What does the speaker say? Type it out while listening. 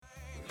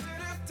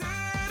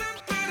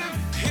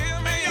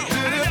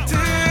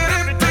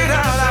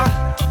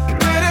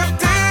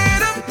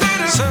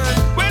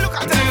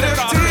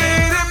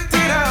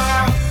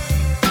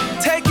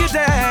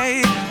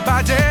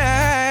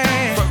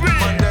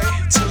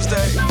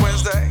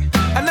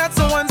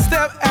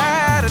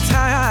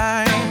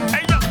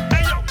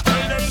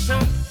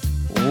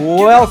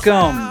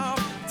Welcome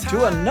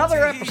to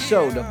another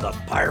episode of the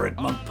Pirate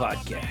Monk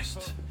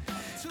Podcast.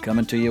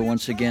 Coming to you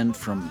once again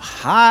from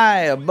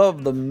high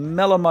above the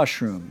mellow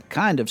mushroom.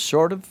 Kind of,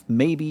 sort of,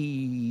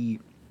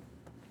 maybe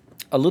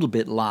a little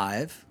bit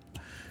live.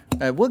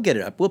 We'll get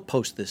it up. We'll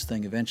post this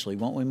thing eventually,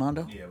 won't we,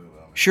 Mondo? Yeah, we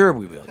will. Sure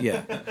we will,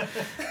 yeah.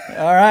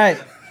 All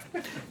right.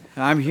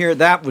 I'm here.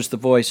 That was the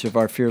voice of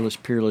our fearless,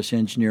 peerless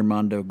engineer,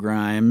 Mondo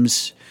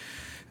Grimes,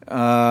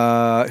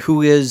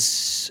 who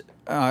is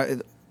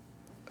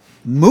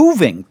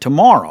moving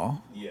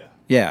tomorrow. Yeah.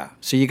 Yeah.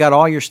 So you got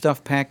all your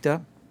stuff packed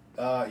up?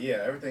 Yeah,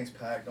 everything's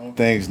packed. Only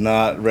thing's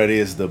not ready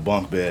is the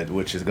bunk bed,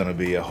 which is going to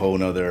be a whole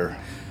nother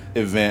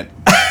event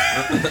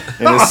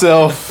in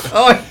itself.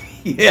 Oh,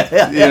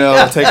 yeah. You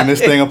know, taking this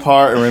thing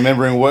apart and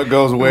remembering what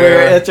goes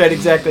where. That's right,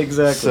 exactly.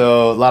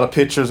 So a lot of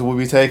pictures we'll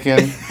be taking.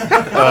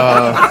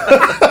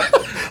 A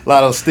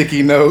lot of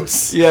sticky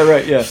notes. Yeah,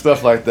 right, yeah.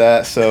 Stuff like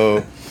that.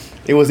 So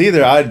it was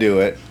either I do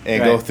it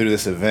and go Right. through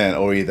this event,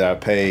 or either I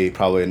pay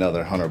probably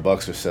another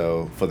 $100 or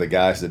so for the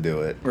guys to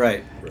do it.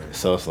 Right.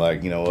 So it's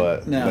like, you know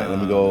what? No, let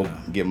me go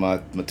get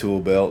my tool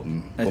belt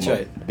and That's put my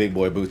right. big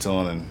boy boots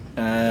on and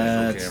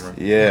my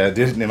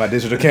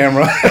digital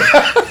camera.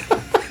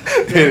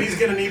 Yeah, he's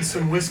gonna need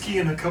some whiskey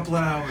in a couple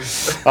of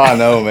hours. I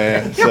know,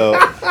 man. So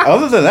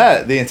other than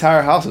that, the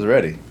entire house is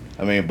ready.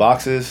 I mean,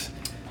 boxes.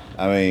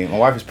 I mean, my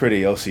wife is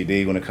pretty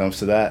OCD when it comes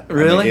to that.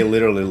 Really? I mean, it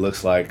literally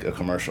looks like a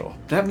commercial.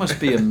 That must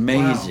be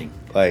amazing.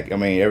 Like, I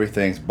mean,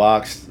 everything's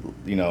boxed.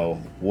 You know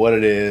what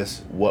it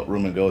is, what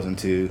room it goes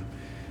into.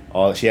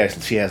 All she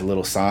has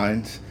little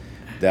signs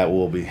that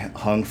will be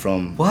hung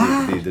from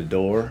Wow. the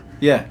door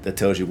Yeah. that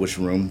tells you which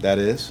room that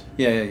is.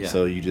 Yeah.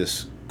 So you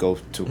just go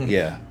to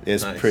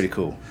it's Nice. pretty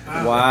cool.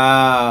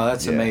 Wow,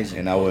 that's Yeah, amazing.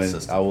 And I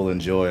will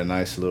enjoy a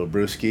nice little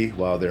brewski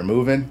while they're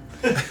moving,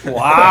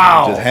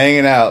 Wow. just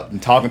hanging out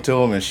and talking to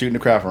them and shooting the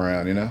crap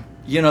around. You know.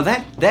 You know,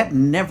 that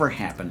never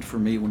happened for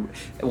me.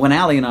 When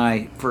Allie and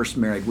I first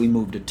married, we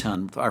moved a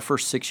ton. Our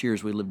first 6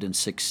 years, we lived in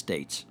 6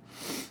 states.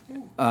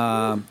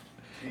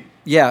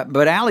 Yeah,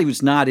 but Allie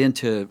was not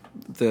into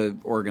the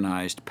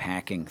organized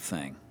packing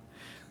thing.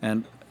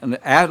 And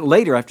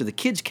later, after the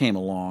kids came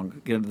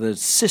along, you know, the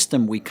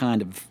system we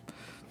kind of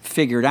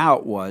figured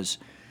out was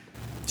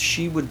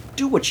she would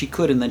do what she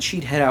could, and then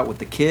she'd head out with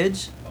the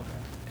kids,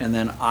 and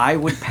then I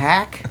would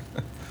pack.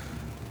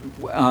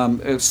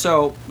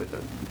 So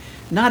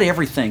not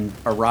everything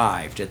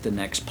arrived at the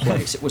next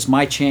place. It was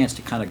my chance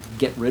to kind of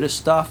get rid of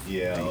stuff.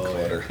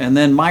 Yeah. And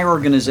then my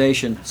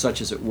organization, such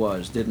as it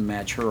was, didn't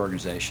match her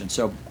organization.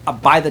 So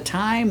by the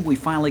time we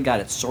finally got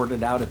it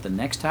sorted out at the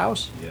next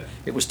house,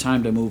 it was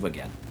time to move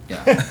again.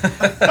 Yeah.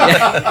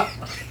 I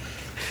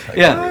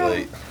Yeah. can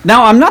relate.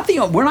 Now we're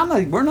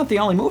not the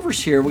only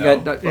movers here. We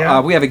got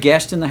Yeah. we have a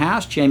guest in the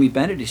house. Jamie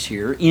Bennett is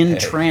here in Hey.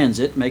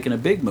 transit, making a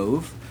big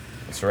move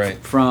That's right.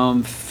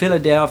 from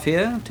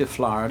Philadelphia to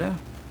Florida.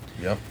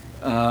 Yep.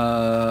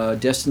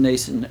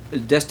 Destination.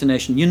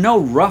 You know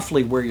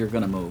roughly where you're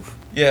going to move.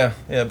 Yeah,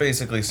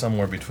 basically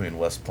somewhere between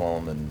West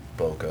Palm and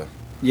Boca.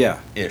 Yeah.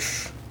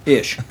 Ish,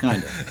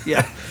 kind of.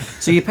 Yeah.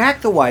 So you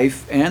pack the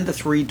wife and the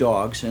 3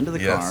 dogs into the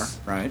car, Yes.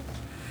 right?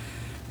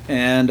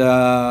 And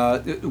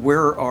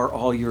where are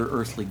all your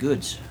earthly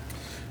goods?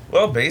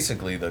 Well,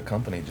 basically the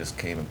company just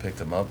came and picked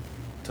them up,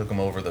 took them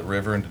over the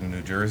river into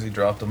New Jersey,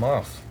 dropped them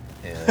off.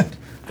 And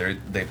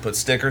they put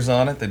stickers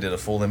on it. They did a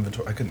full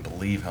inventory. I couldn't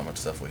believe how much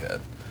stuff we had.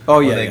 Oh,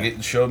 When yeah, they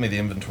yeah. showed me the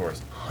inventory.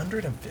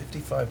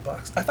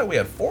 $155. I thought we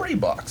had 40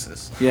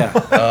 boxes. Yeah.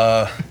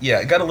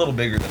 It got a little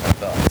bigger than I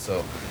thought.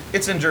 So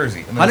it's in Jersey.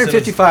 And then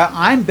 155.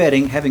 I'm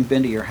betting, having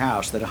been to your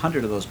house, that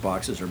 100 of those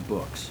boxes are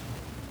books.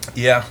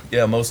 Yeah,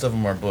 most of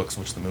them are books,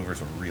 which the movers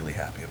were really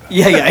happy about.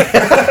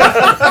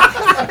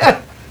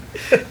 Yeah.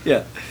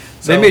 Yeah.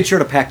 They So- made sure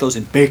to pack those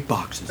in big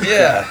boxes.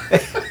 Yeah.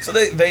 So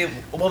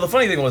the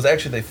funny thing was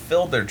actually they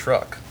filled their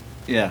truck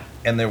Yeah.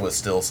 and there was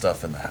still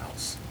stuff in the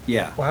house.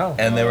 Yeah. Wow.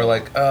 And they were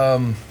like, yeah,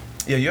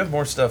 you have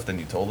more stuff than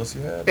you told us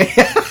you had.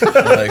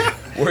 Like,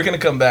 we're going to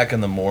come back in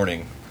the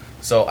morning.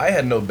 So I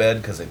had no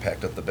bed because they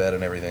packed up the bed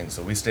and everything.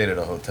 So we stayed at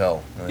a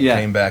hotel. And they Yeah.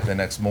 came back the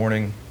next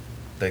morning.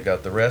 They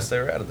got the rest. They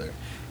were out of there.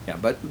 Yeah,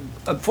 but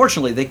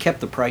unfortunately, they kept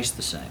the price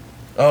the same.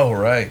 Oh,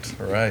 right.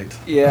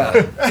 Yeah.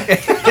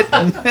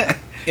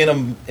 In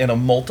a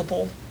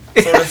multiple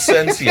sort of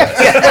sense, yes.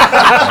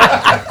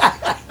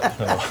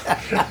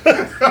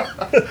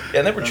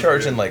 And they were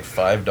charging like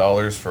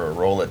 $5 for a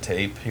roll of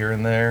tape here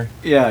and there.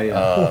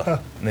 Yeah.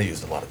 And they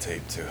used a lot of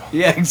tape too.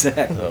 Yeah,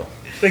 exactly. So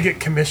They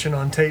get commission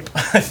on tape.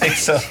 I think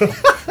so.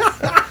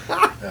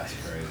 That's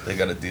crazy. They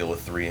got to deal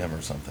with 3M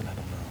or something. I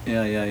don't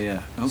know.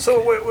 Yeah. Okay. So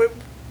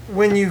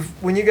when you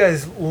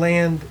guys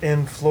land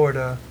in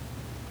Florida,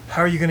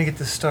 how are you going to get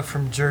this stuff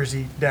from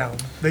Jersey down?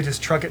 They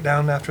just truck it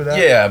down after that?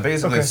 Yeah,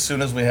 basically, Okay. as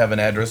soon as we have an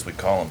address, we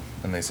call them,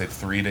 and they say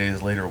 3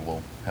 days later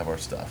we'll have our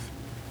stuff.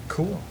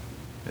 Cool.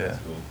 Yeah.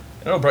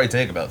 It'll probably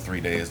take about 3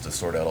 days to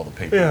sort out all the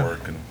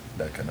paperwork and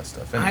that kind of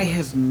stuff. I Anyways.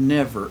 have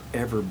never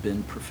ever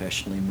been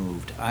professionally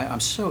moved. I'm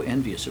so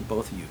envious of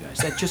both of you guys.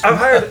 That just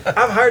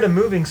I've hired a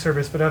moving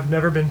service, but I've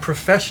never been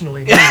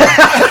professionally moved.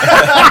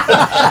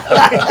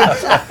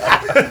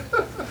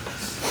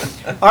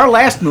 Our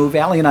last move,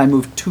 Allie and I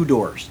moved 2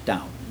 doors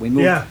down. We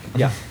moved,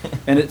 Yeah.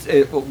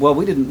 and well,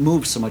 we didn't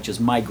move so much as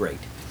migrate.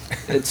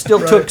 It still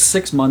Right. took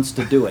 6 months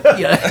to do it.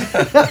 Yeah.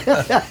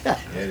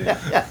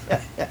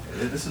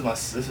 This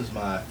is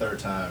my third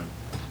time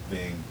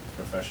being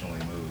professionally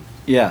moved,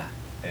 Yeah.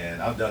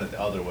 and I've done it the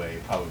other way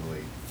probably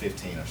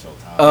 15 or so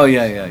times. Oh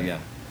yeah.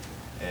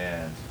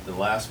 And the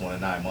last one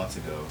 9 months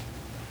ago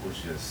was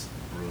just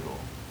brutal.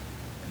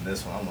 And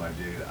this one, I'm like,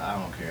 dude, I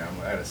don't care.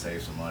 I gotta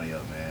save some money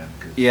up, man.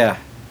 'Cause Yeah.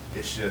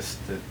 it's just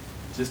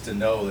to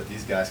know that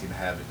these guys can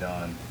have it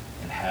done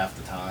in half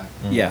the time.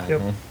 Yeah.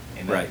 Yep.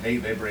 And Right.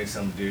 they bring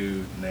some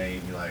dude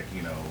named like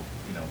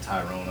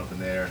Tyrone up in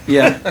there.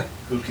 Yeah.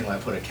 Who can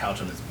like put a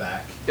couch on his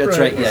back. That's Right.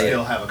 right. And Yeah.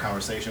 still Yeah. have a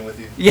conversation with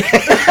you. Yeah.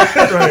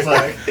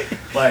 Right.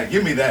 It's like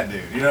give me that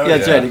dude. You know.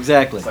 That's Yeah. right.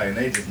 Exactly. It's like and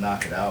they just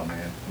knock it out,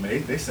 man. I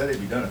mean, they said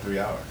it'd be done in 3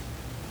 hours.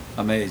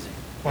 Amazing.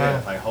 Wow.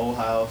 Yeah, like whole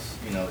house.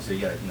 So you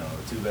got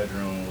a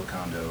 2-bedroom little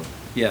condo.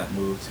 Yeah.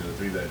 Moved to a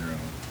 3-bedroom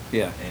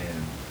Yeah.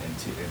 in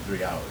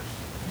 3 hours.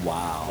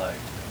 Wow. Like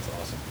that's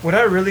awesome. What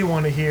I really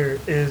want to hear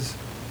is,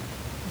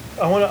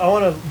 I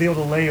want to be able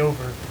to lay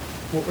over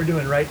what we're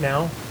doing right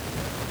now,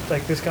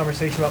 like this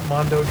conversation about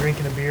Mondo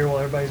drinking a beer while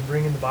everybody's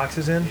bringing the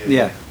boxes in.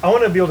 Yeah. I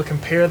want to be able to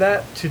compare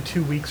that to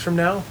 2 weeks from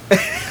now,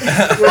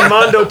 when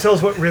Mondo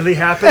tells what really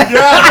happened.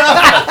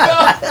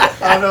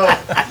 I know.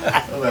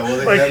 I was like, well,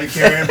 they gotta be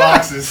carrying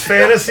boxes.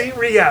 Fantasy,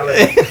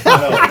 reality. I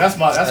know. That's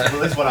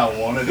what I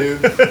want to do.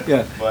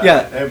 Yeah. But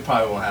Yeah. it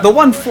probably won't happen. The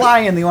one fly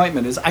in the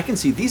ointment is I can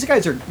see these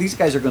guys are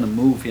going to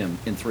move him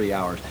in 3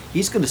 hours.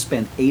 He's going to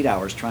spend 8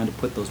 hours trying to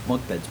put those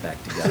bunk beds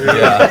back together.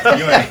 Yeah.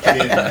 You ain't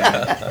kidding,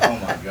 man. Oh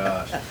my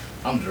gosh.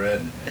 I'm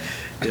dreading it.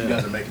 You Yeah.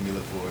 guys are making me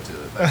look forward to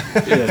it.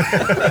 Thank you.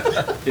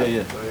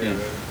 Yeah. So, Yeah.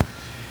 man.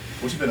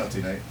 What you been up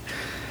to, Nate?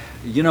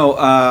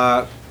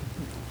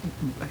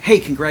 Hey,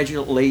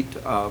 congratulate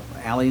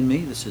Allie and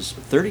me. This is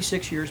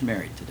 36 years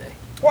married today.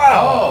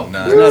 Wow.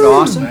 nice. Isn't that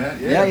awesome? Man.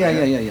 Yeah.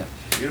 Man.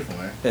 Beautiful,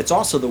 man. It's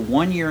also the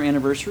 1-year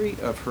anniversary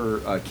of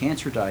her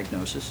cancer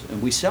diagnosis, and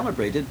we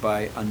celebrated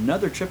by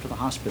another trip to the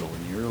hospital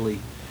in the early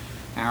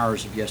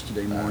hours of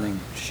yesterday morning.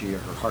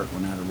 Her heart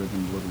went out of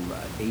rhythm, a little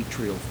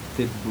atrial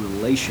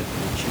fibrillation,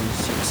 which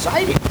is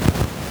exciting.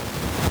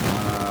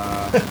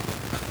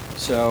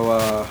 So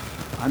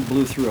I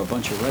blew through a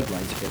bunch of red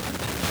lights getting to the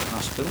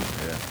hospital,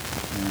 Yeah.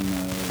 and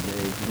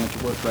they went to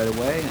work right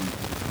away and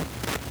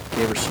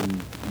gave her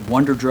some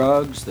wonder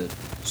drugs that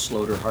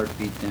slowed her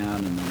heartbeat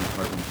down, and then her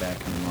heart went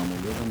back in a normal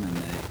rhythm, and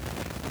they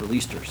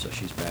released her, so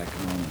she's back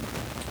home.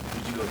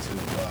 Did you go to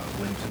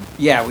Williamson?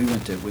 Yeah, we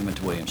went to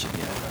Williamson.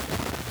 Yeah.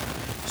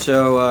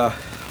 So a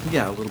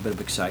little bit of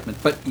excitement,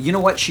 but you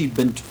know what? She'd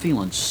been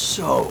feeling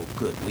so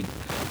good. We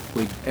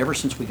ever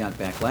since we got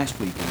back last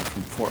weekend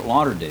from Fort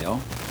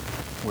Lauderdale,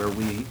 where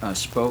we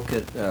spoke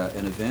at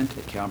an event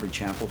at Calvary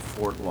Chapel,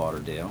 Fort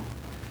Lauderdale,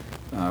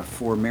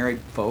 for married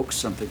folks.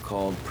 Something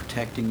called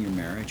Protecting Your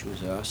Marriage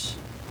was us,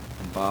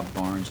 and Bob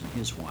Barnes and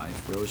his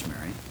wife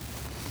Rosemary.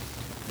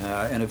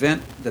 An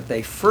event that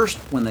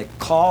when they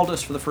called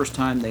us for the first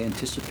time, they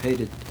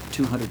anticipated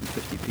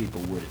 250 people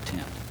would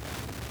attend.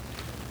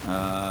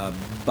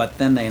 But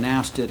then they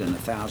announced it, and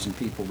 1,000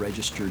 people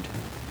registered,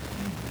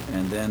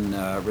 and then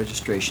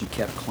registration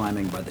kept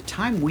climbing. By the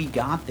time we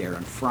got there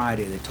on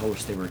Friday, they told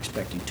us they were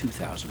expecting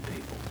 2,000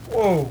 people.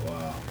 Whoa.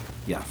 Wow.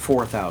 Yeah,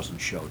 4,000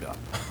 showed up.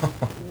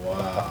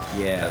 Wow.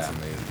 Yeah. That's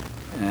amazing.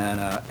 And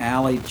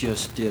Allie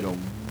just did a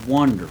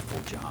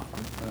wonderful job.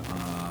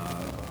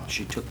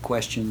 She took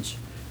questions.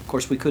 Of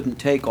course, we couldn't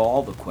take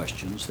all the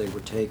questions.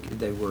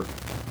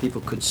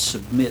 People could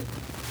submit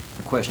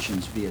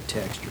questions via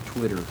text or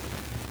Twitter,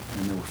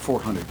 and there were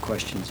 400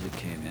 questions that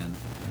came in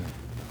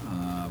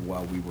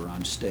while we were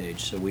on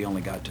stage. So we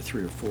only got to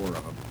 3 or 4 of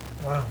them.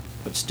 Wow.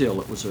 But still,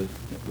 it was a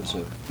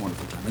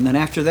wonderful time. And then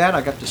after that,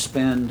 I got to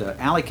spend.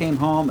 Allie came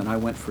home, and I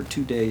went for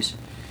 2 days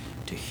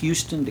to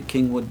Houston to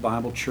Kingwood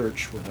Bible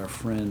Church with our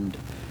friend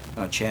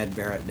Chad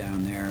Barrett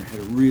down there. Had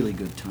a really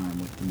good time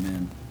with the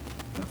men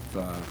of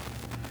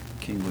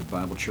Kingwood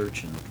Bible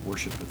Church and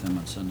worshiped with them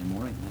on Sunday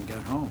morning, and then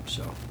got home.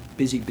 So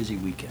busy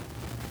weekend.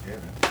 Yeah,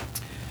 man.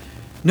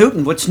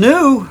 Newton, what's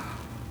new?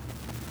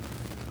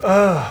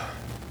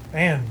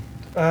 Man,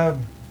 a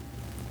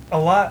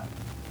lot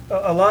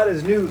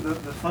is new. The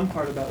fun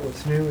part about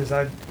what's new is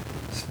I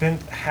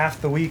spent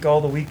half the week,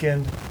 all the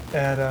weekend,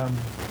 at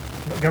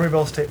Montgomery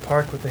Bell State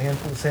Park with a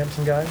handful of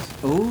Samson guys.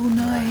 Oh,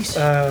 nice.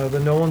 The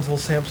Nolensville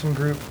Samson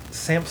group,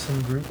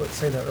 let's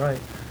say that right.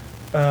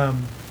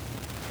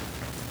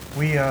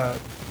 We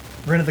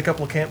rented a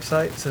couple of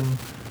campsites, and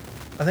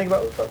I think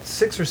about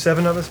 6 or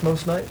 7 of us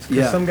most nights. 'Cause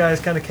Yeah. some guys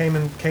kind of came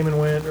and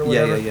went or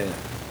whatever. Yeah.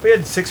 We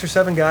had 6 or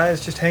 7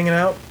 guys just hanging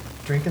out,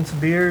 drinking some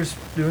beers,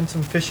 doing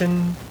some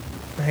fishing,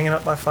 hanging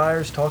out by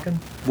fires, talking.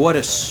 What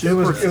a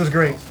super It was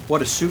great.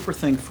 What a super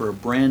thing for a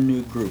brand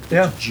new group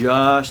Yeah. that's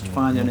just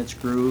finding its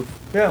groove.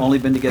 Yeah. Only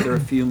been together a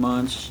few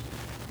months.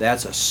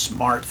 That's a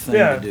smart thing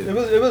Yeah, to do.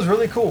 it was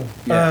really cool.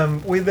 Yeah.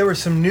 There were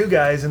some new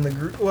guys in the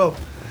group. Well,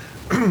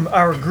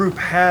 our group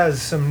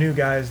has some new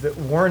guys that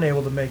weren't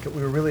able to make it.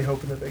 We were really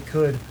hoping that they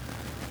could.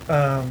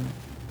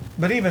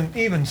 But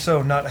even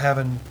so, not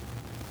having,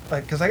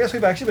 like, because I guess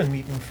we've actually been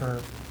meeting for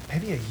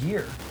maybe a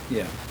year.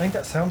 Yeah. I think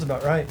that sounds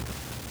about right.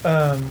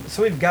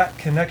 So we've got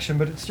connection,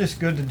 but it's just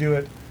good to do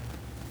it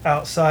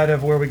outside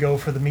of where we go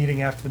for the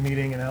meeting after the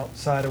meeting and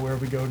outside of where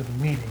we go to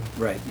the meeting.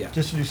 Right. Yeah.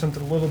 Just to do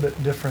something a little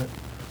bit different.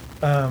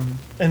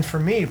 And for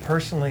me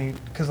personally,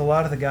 because a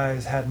lot of the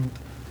guys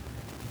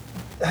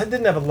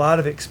didn't have a lot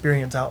of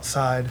experience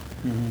outside,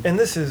 Mhm. and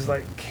this is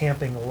like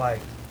camping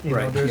light. You know,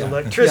 Right, there's yeah.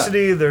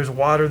 electricity, there's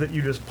water that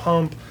you just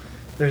pump.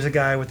 There's a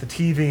guy with the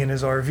TV in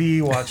his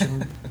RV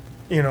watching,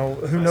 who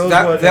knows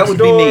what. That next would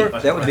be me. door.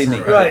 That would be me.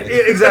 Right,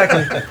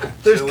 exactly.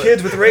 There's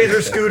kids with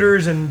razor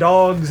scooters and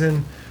dogs,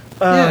 and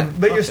Yeah.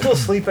 but you're still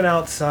sleeping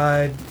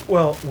outside.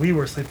 Well, we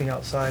were sleeping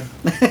outside.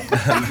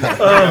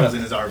 I was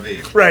in his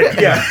RV. Right,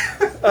 yeah.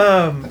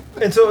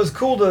 And so it was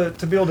cool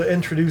to be able to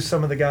introduce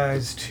some of the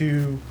guys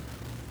to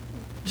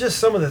just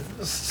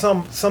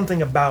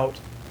something about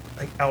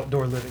like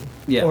outdoor living,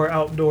 Yeah. or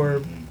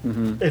outdoor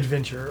Mhm.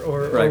 adventure,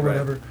 or Right.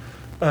 whatever.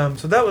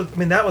 So that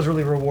was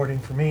really rewarding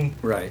for me.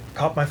 Right.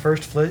 Caught my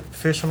first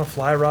fish on a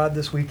fly rod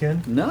this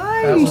weekend.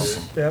 Nice.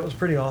 That was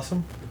pretty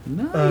awesome.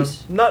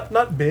 Nice.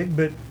 Not big,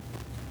 but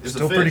It's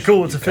still a fish. pretty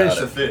cool. It's a You fish.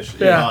 caught It's a fish.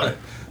 You Yeah. caught it.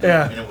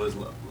 Yeah. And it was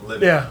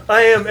living. yeah,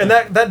 I am, and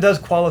that does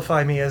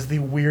qualify me as the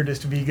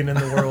weirdest vegan in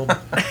the world.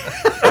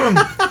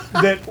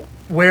 That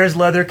wears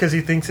leather because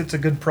he thinks it's a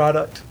good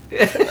product,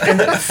 and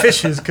that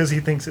fishes because he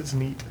thinks it's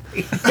neat.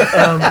 But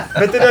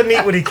that doesn't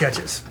eat what he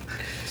catches.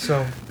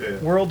 So, Yeah.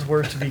 world's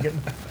worst vegan.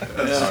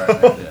 That's all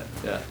right.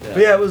 Yeah. But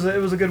yeah, it was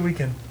a good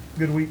weekend,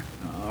 good week.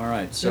 All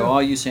right. So Yeah.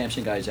 all you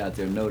Samson guys out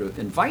there, know to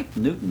invite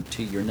Newton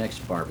to your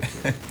next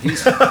barbecue.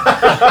 He's,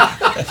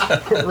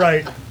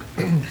 Right?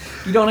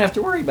 you don't have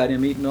to worry about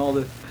him eating all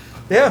the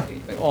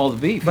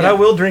beef. But yeah. I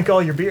will drink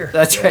all your beer.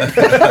 That's right.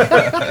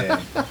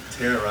 And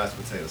terrorized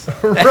potato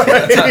salad.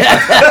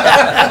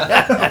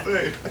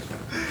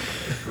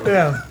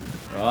 Yeah.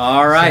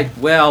 All right.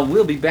 Well,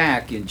 we'll be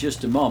back in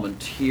just a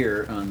moment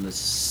here on the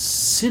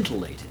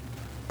scintillating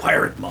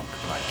Pirate Monk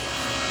podcast.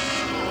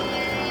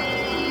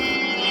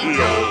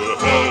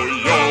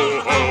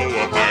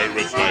 Yo-ho, a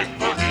pirate's life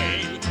for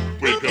me.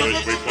 We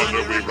pillage, we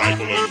plunder, we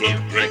rifle and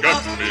loot. Drink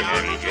up, me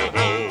hearties,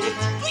 yo-ho.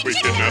 We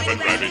kidnap and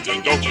ravage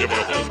and don't give a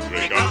hoot.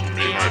 Drink up,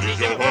 me hearties,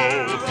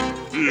 yo-ho.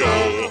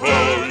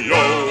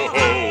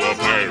 Yo-ho, a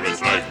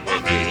pirate's life for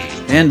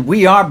me. And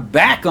we are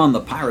back on the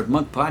Pirate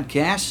Monk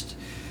podcast.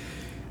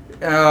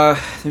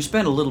 There's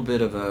been a little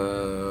bit of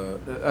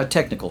a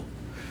technical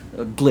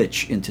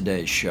glitch in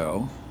today's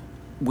show.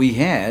 We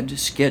had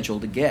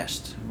scheduled a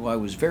guest who I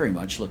was very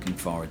much looking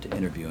forward to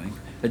interviewing,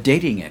 a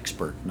dating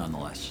expert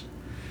nonetheless.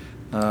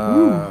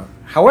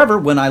 However,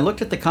 when I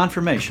looked at the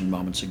confirmation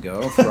moments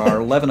ago for our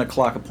 11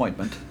 o'clock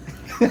appointment,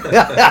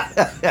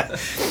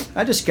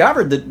 I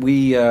discovered that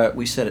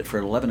we set it for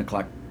 11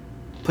 o'clock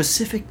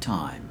Pacific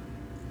time.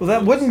 Well,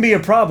 that wouldn't be a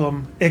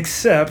problem,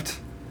 except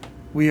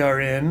we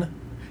are in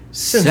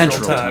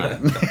Central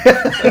Time.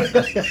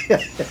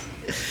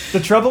 The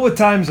trouble with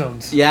time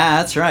zones. Yeah,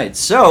 that's right.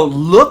 So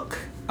look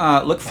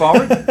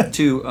forward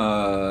to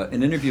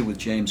an interview with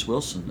James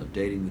Wilson of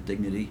Dating with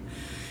Dignity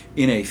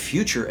in a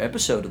future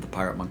episode of the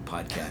Pirate Monk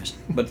podcast.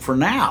 But for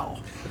now,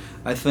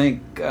 I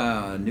think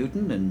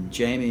Newton and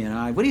Jamie and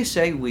I, what do you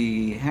say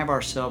we have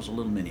ourselves a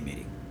little mini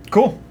meeting?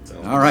 Cool.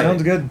 All right.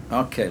 Sounds good.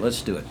 Okay,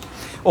 let's do it.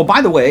 Oh,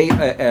 by the way,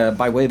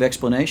 by way of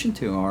explanation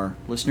to our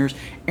listeners,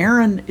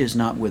 Aaron is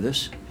not with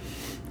us.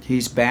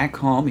 He's back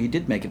home. He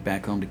did make it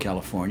back home to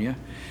California.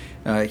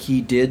 He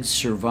did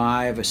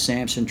survive a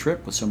Samson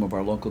trip with some of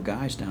our local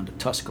guys down to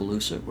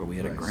Tuscaloosa, where we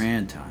had a Nice.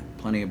 grand time.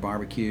 Plenty of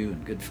barbecue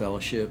and good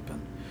fellowship,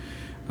 and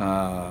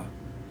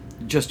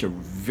just a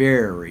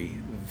very,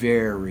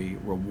 very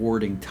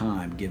rewarding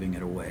time giving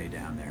it away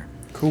down there.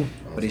 Cool.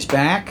 But he's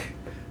back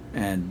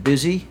and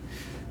busy,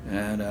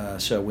 and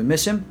so we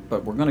miss him,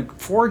 but we're going to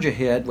forge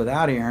ahead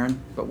without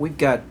Aaron. But we've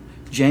got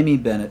Jamie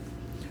Bennett,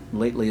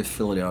 lately of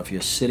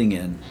Philadelphia, sitting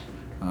in.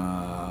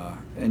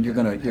 And you're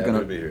Happy to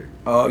gonna. be here.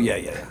 Oh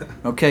yeah.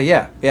 Okay,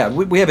 yeah.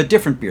 We have a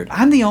different beard.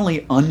 I'm the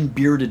only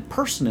unbearded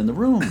person in the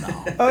room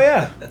now. Oh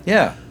yeah.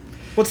 Yeah.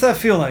 What's that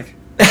feel like?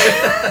 Is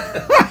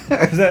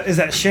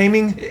that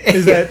shaming?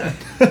 Is that?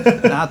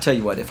 And I'll tell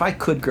you what. If I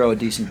could grow a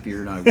decent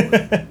beard, I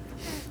would.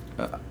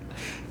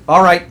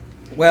 All right.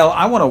 Well,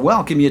 I want to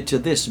welcome you to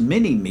this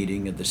mini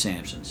meeting of the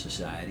Samson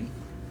Society.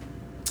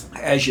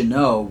 As you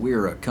know,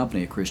 we're a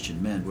company of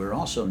Christian men. We're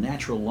also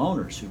natural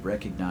loners who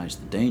recognize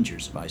the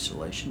dangers of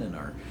isolation and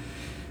are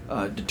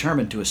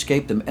determined to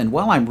escape them. And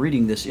while I'm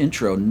reading this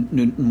intro,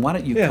 Newton, why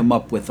don't you Yeah. come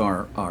up with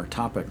our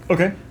topic?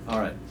 Okay. All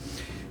right.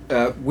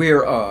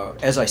 We're,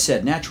 as I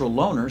said, natural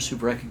loners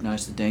who've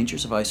recognized the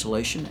dangers of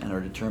isolation and are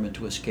determined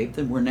to escape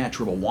them. We're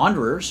natural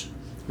wanderers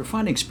who are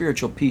finding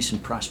spiritual peace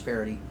and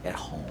prosperity at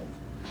home.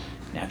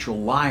 Natural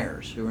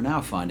liars who are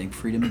now finding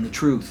freedom in the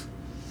truth.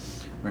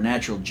 We're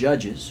natural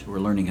judges who are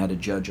learning how to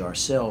judge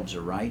ourselves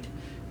aright.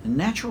 And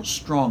natural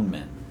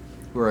strongmen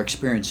who are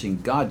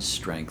experiencing God's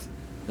strength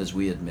as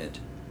we admit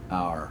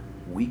our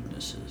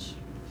weaknesses.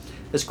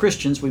 As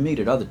Christians, we meet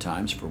at other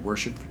times for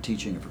worship, for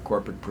teaching, and for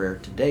corporate prayer.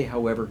 Today,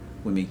 however,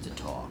 we meet to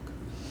talk.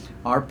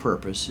 Our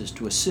purpose is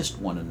to assist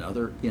one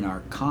another in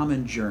our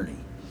common journey.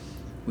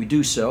 We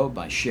do so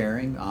by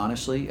sharing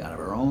honestly out of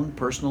our own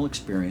personal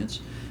experience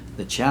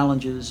the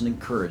challenges and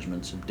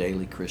encouragements of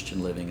daily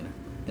Christian living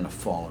in a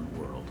fallen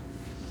world.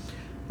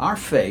 Our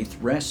faith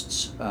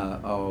rests,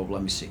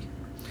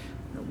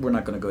 We're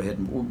not going to go ahead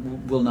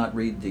and we'll not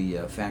read the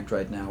fact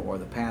right now or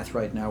the path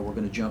right now. We're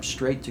going to jump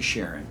straight to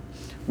sharing.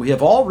 We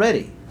have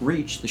already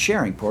reached the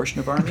sharing portion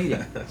of our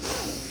meeting.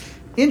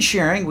 In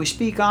sharing, we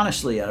speak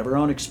honestly out of our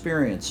own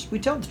experience. We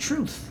tell the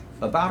truth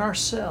about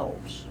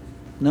ourselves,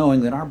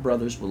 knowing that our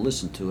brothers will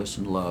listen to us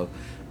in love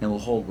and will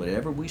hold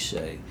whatever we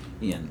say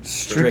in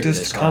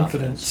strictest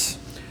confidence.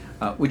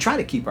 We try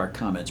to keep our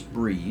comments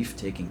brief,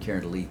 taking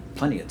care to leave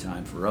plenty of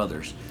time for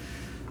others.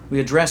 We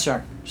address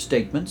our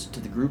statements to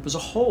the group as a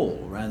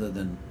whole rather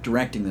than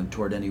directing them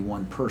toward any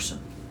one person.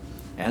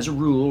 As a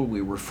rule,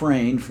 we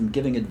refrain from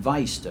giving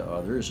advice to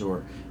others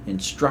or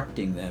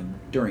instructing them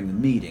during the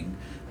meeting,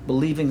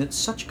 believing that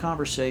such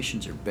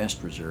conversations are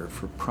best reserved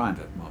for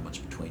private moments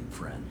between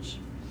friends.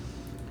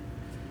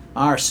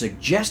 Our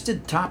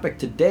suggested topic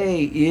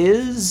today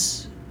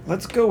is...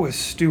 Let's go with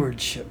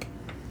stewardship.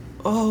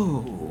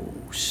 Oh,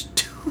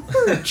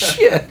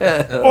 stewardship.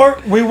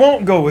 Or we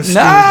won't go with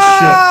stewardship.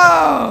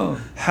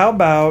 No! How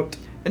about...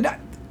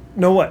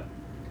 No what?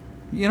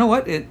 You know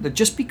what?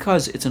 Just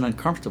because it's an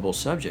uncomfortable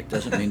subject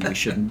doesn't mean we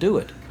shouldn't do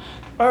it.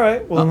 All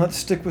right, well, then let's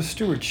stick with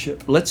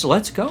stewardship.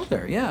 Let's go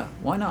there, yeah.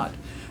 Why not?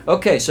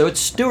 Okay, so it's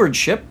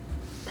stewardship,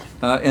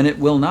 and it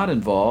will not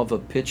involve a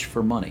pitch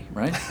for money,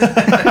 right?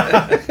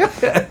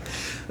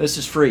 This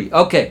is free.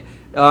 Okay.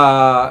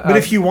 But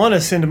if you want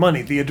to send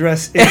money, the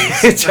address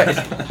is... It's right.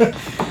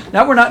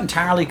 Now, we're not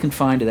entirely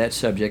confined to that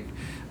subject.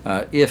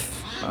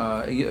 If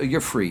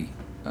you're free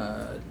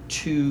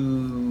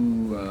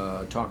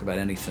to talk about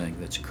anything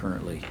that's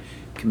currently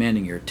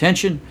commanding your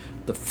attention,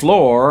 the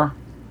floor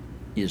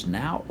is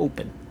now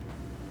open.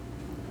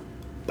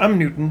 I'm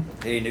Newton.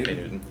 Hey,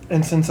 Newton.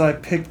 And since I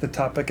picked the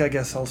topic, I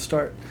guess I'll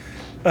start.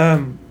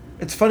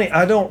 It's funny,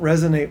 I don't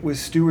resonate with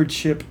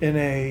stewardship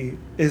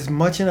as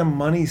much in a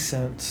money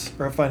sense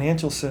or a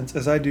financial sense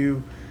as I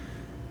do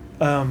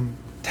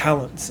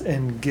talents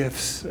and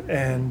gifts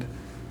and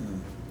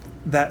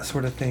that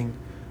sort of thing.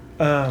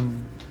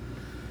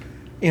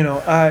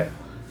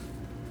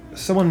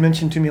 Someone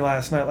mentioned to me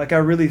last night, like, I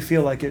really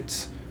feel like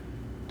it's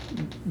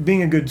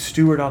being a good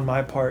steward on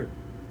my part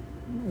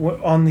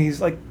on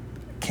these, like,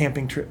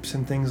 camping trips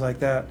and things like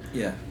that.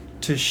 Yeah.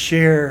 To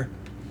share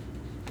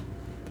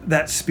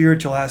that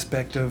spiritual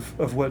aspect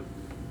of what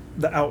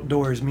the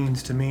outdoors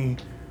means to me,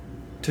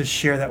 to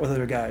share that with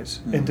other guys,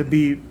 and to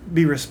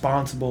be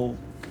responsible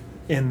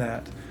in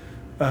that,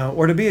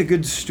 or to be a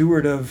good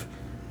steward of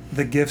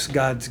the gifts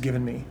God's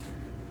given me,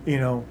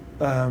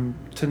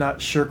 to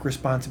not shirk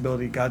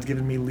responsibility. God's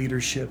given me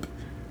leadership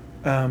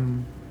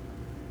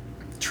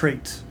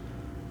traits,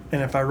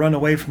 and if I run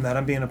away from that,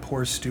 I'm being a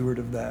poor steward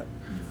of that.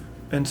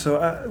 And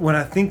so when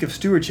I think of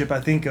stewardship,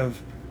 I think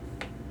of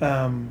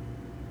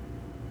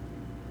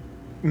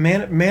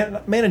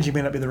managing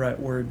may not be the right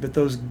word, but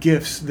those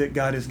gifts that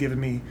God has given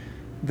me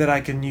that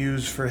I can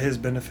use for His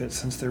benefit,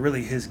 since they're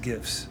really His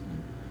gifts.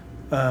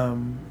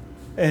 And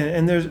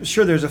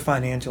there's a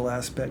financial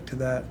aspect to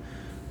that,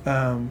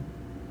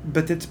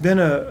 but it's been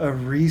a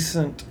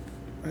recent,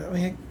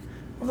 over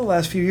the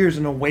last few years,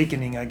 an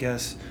awakening, I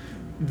guess,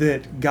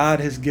 that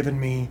God has given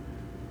me,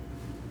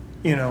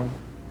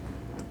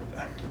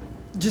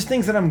 just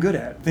things that I'm good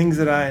at, things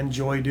that I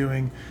enjoy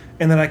doing,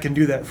 and that I can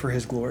do that for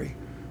His glory,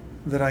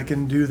 that I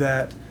can do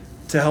that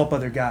to help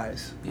other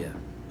guys. Yeah.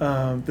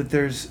 That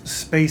there's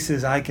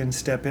spaces I can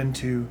step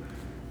into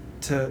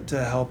to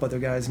help other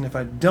guys, and if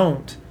I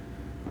don't,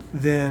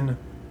 then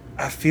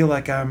I feel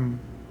like I'm,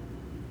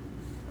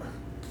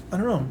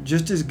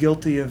 just as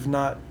guilty of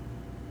not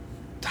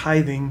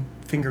tithing,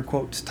 finger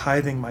quotes,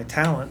 tithing my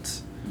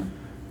talents,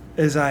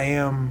 as I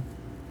am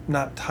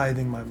not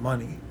tithing my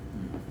money.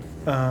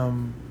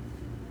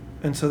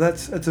 And so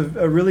that's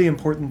a really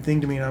important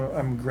thing to me, and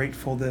I'm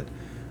grateful that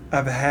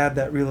I've had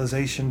that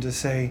realization to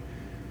say,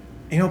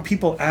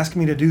 people ask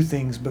me to do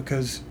things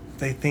because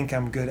they think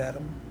I'm good at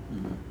them.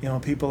 Mm-hmm.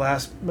 People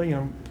ask,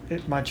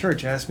 at my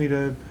church ask me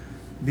to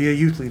be a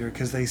youth leader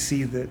because they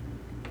see that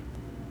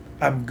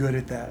I'm good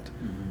at that.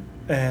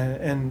 Mm-hmm.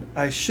 And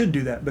I should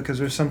do that because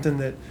there's something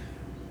that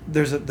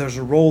there's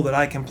a role that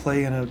I can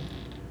play in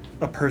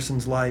a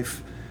person's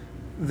life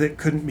that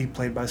couldn't be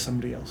played by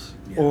somebody else,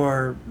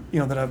 or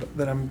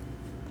that I'm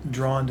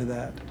drawn to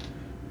that,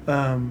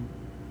 and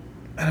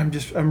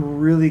I'm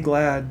really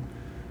glad.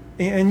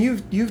 And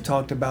you've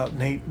talked about,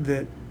 Nate,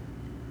 that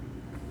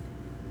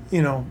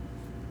that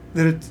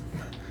it's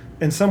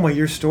in some way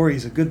your story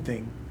is a good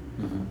thing,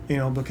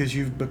 Because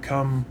you've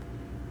become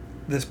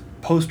this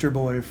poster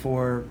boy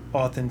for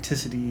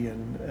authenticity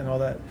and all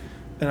that.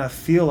 And I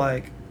feel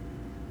like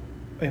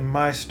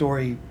my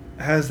story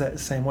has that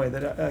same way,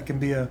 that I can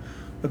be a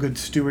good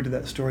steward to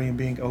that story and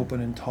being open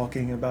and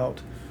talking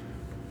about,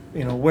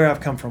 where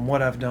I've come from,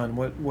 what I've done,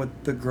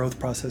 what the growth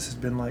process has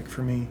been like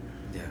for me.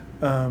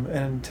 Yeah.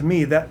 And to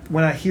me, that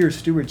when I hear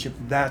stewardship,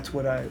 that's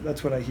what I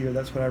hear.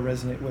 That's what I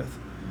resonate with.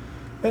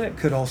 And it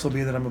could also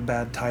be that I'm a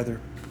bad tither,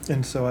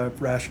 and so I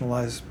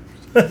rationalize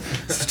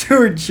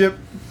stewardship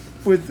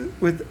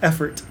with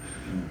effort.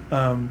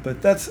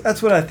 But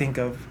that's what I think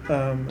of.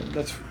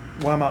 That's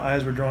why my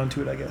eyes were drawn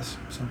to it, I guess.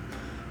 So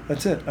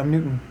that's it. I'm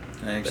Newton.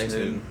 Thanks, Thanks,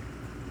 Newton.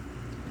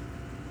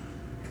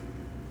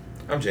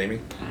 I'm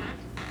Jamie.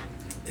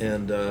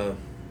 And,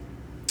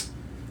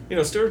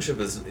 stewardship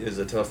is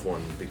a tough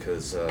one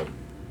because,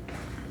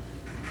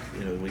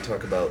 we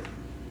talk about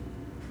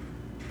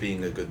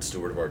being a good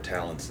steward of our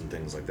talents and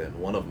things like that. And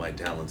one of my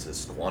talents is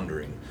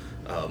squandering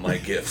my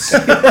gifts. So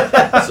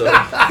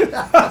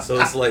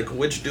it's like,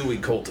 which do we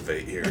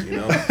cultivate here,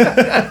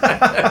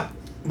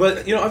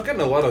 But, I've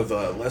gotten a lot of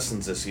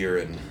lessons this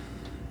year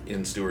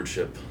in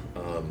stewardship.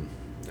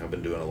 I've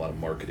been doing a lot of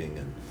marketing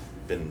and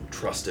been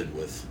trusted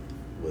with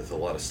a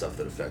lot of stuff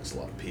that affects a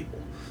lot of people.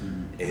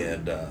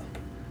 And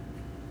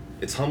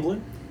it's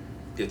humbling,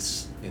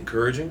 it's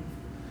encouraging,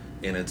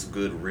 and it's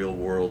good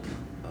real-world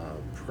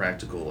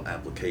practical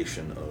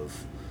application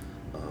of,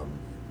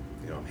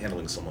 I'm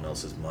handling someone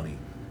else's money,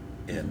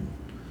 and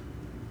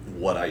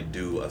what I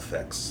do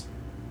affects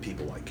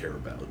people I care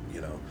about,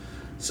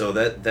 So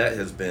that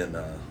has been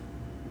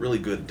really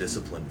good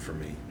discipline for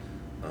me.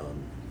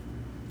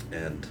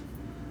 And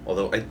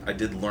although I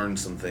did learn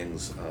some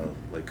things,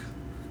 like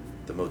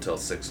the Motel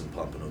 6 in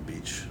Pompano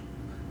Beach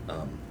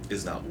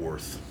is not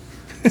worth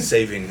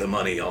saving the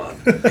money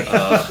on.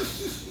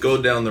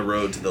 Go down the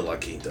road to the La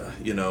Quinta,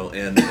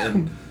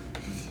 and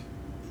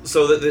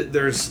so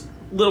there's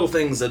little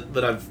things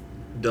that I've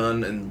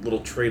done and little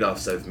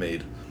trade-offs I've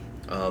made.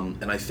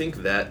 And I think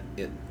that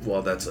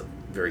while that's a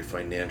very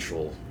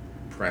financial,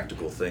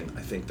 practical thing,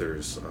 I think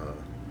there's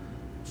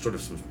sort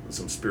of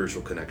some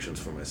spiritual connections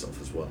for myself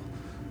as well.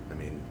 I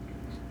mean,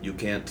 you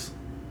can't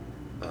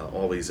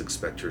always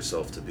expect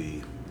yourself to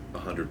be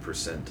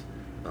 100%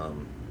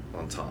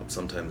 on top.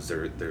 Sometimes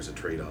there's a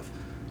trade-off.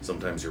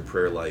 Sometimes your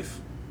prayer life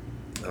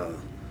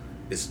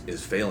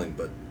is failing,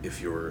 but if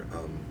you're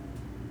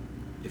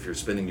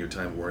spending your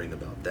time worrying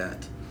about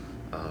that,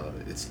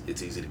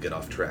 it's easy to get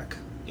off track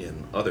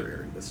in other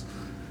areas.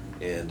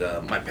 And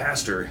my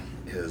pastor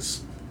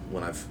has,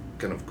 when I've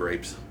kind of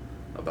griped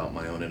about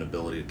my own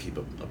inability to keep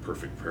a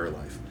perfect prayer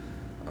life,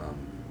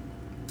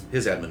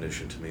 his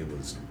admonition to me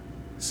was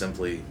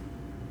simply,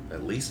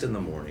 at least in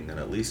the morning and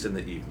at least in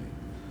the evening,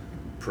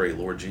 pray,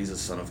 Lord Jesus,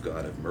 Son of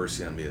God, have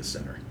mercy on me, a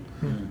sinner.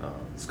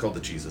 It's called the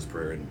Jesus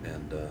Prayer,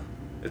 and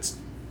it's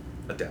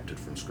adapted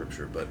from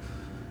Scripture. But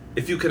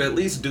if you can at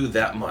least do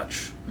that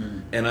much,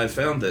 and I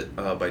found that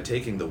by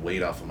taking the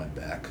weight off of my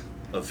back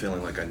of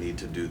feeling like I need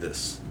to do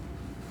this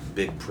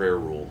big prayer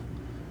rule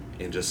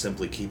and just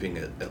simply keeping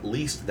it at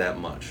least that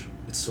much,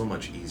 it's so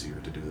much easier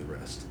to do the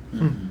rest.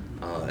 And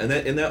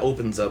that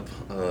opens up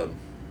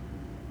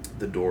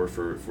the door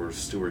for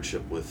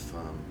stewardship with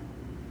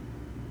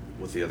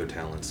the other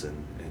talents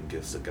and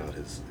gifts that God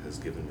has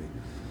given me.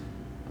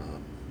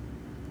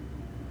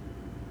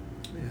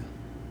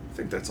 I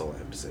think that's all I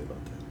have to say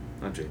about that.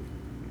 I'm Jamie.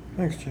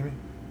 Thanks, Jamie.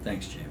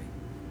 Thanks, Jamie.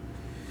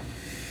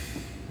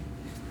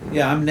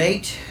 Yeah, I'm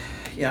Nate.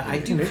 Yeah, I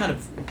do kind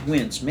of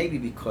wince, maybe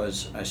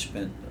because I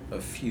spent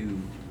a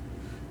few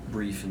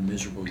brief and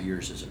miserable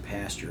years as a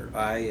pastor.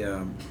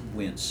 I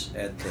wince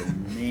at the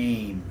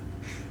name,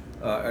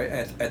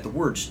 at the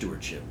word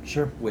stewardship,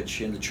 Sure.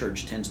 which in the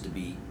church tends to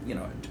be,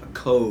 a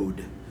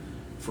code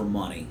for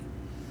money.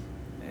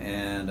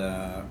 And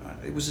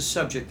it was a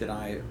subject that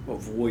I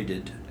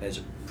avoided as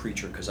a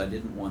preacher because I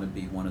didn't want to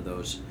be one of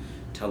those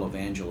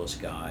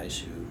televangelist guys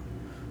who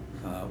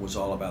was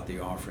all about the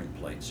offering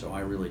plate. So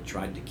I really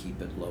tried to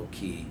keep it low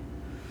key.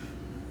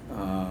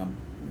 And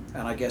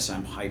I guess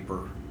I'm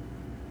hyper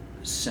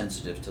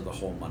sensitive to the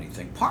whole money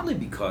thing, partly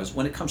because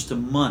when it comes to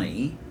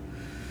money,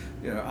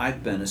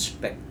 I've been a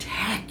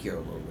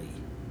spectacularly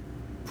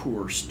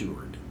poor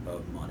steward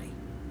of money.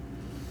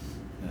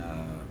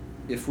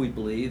 If we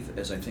believe,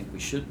 as I think we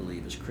should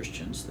believe as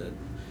Christians, that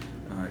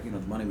the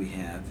money we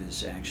have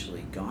is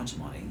actually God's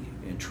money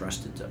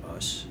entrusted to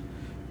us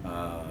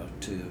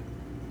to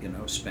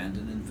spend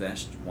and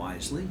invest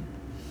wisely,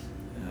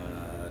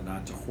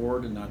 not to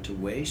hoard and not to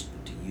waste,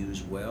 but to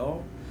use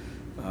well.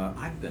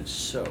 I've been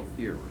so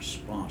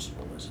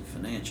irresponsible as a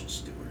financial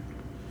steward.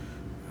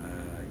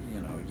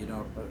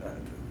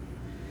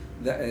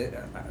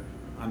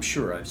 I'm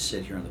sure I've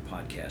said here on the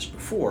podcast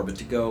before, but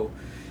to go,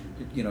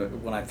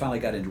 when I finally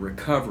got into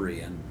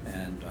recovery and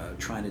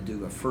trying to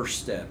do a first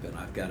step, and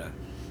I've got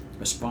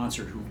a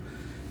sponsor who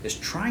is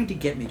trying to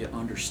get me to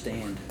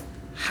understand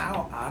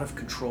how out of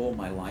control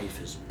my life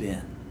has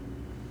been.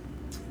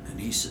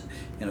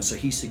 And so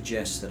he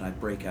suggests that I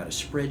break out a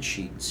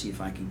spreadsheet and see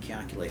if I can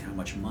calculate how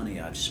much money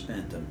I've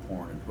spent on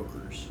porn and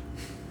hookers.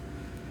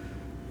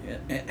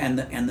 And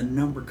the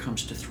number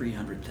comes to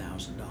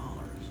 $300,000.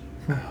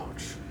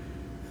 Ouch.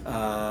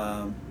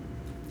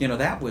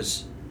 That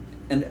was,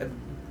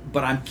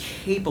 but I'm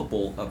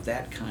capable of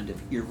that kind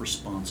of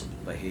irresponsible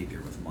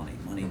behavior with money.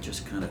 Money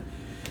just kind of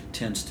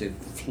tends to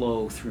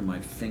flow through my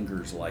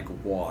fingers like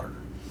water.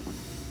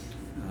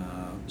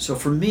 So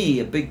for me,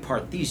 a big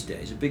part these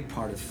days, a big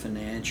part of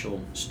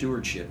financial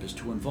stewardship is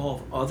to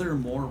involve other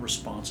more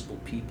responsible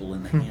people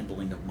in the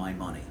handling of my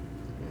money.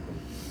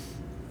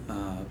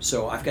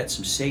 So I've got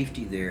some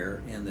safety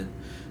there, and that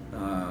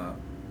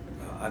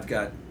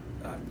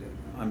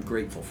I'm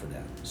grateful for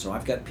that. So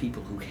I've got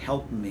people who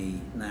help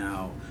me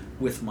now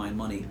with my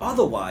money.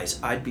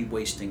 Otherwise, I'd be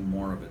wasting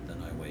more of it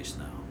than I waste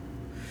now.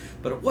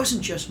 But it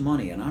wasn't just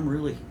money, and I'm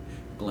really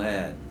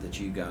glad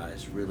that you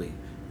guys really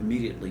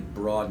immediately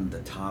broadened the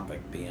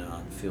topic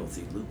beyond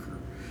filthy lucre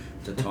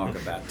to talk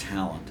about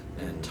talent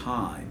and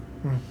time.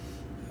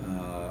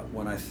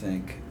 When I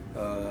think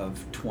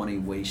of 20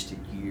 wasted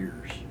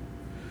years,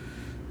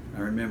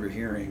 I remember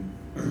hearing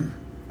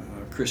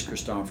Chris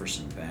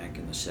Christopherson back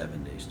in the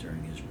 70s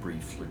during his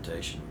brief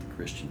flirtation with the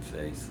Christian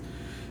faith,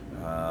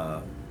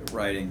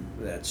 writing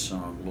that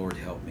song, Lord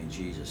Help Me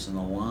Jesus. And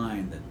the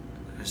line that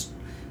has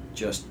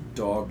just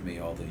dogged me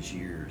all these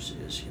years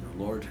is,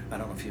 Lord, I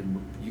don't know if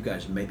you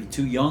guys may be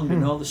too young to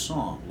know the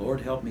song, Lord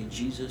Help Me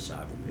Jesus,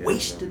 I've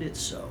wasted it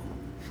so.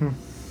 And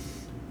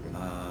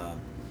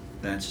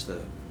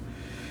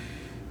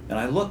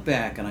I look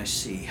back and I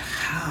see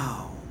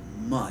how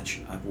much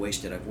I've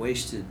wasted. I've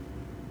wasted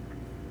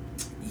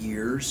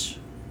years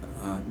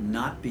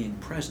not being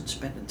present,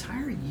 spent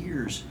entire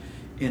years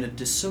in a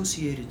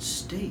dissociated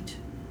state,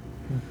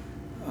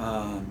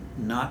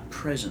 not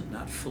present,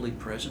 not fully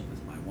present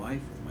with my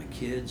wife, with my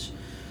kids,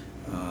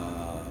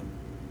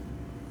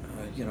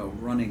 you're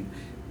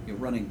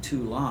running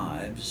two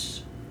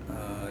lives,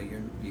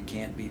 you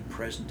can't be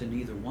present in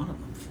either one of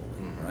them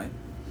fully, right?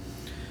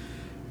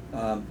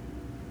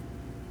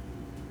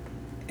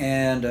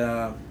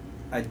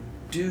 I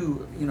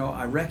do,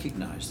 I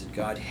recognize that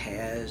God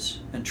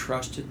has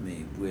entrusted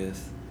me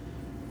with,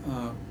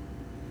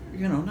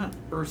 not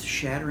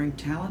earth-shattering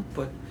talent,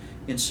 but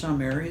in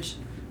some areas,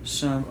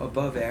 some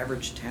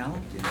above-average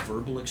talent in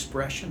verbal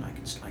expression. I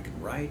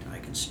can write, I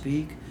can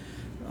speak,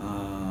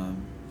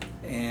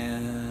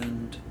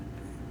 and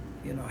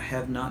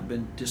have not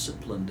been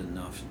disciplined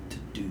enough to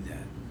do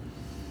that.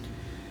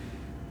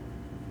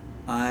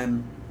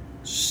 I'm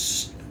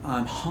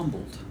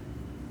humbled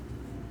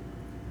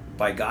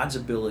by God's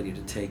ability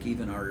to take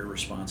even our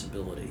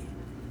irresponsibility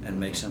and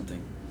make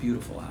something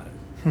beautiful out of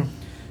it.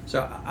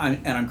 So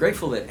I'm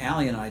grateful that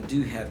Allie and I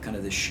do have kind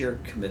of this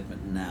shared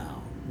commitment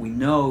now. We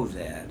know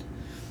that,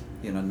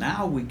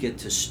 now we get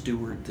to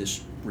steward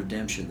this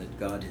redemption that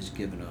God has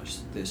given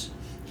us, this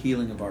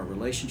healing of our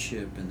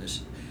relationship and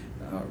this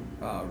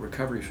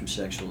recovery from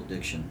sexual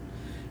addiction.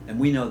 And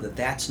we know that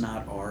that's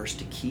not ours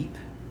to keep.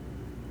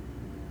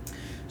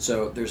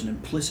 So there's an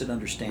implicit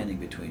understanding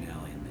between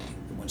Allie and me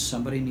that when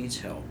somebody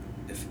needs help,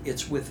 if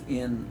it's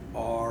within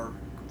our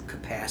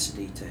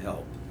capacity to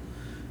help,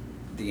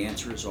 the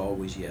answer is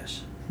always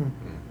yes.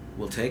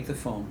 We'll take the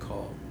phone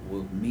call.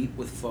 We'll meet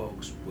with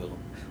folks.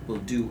 We'll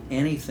do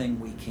anything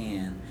we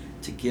can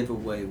to give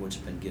away what's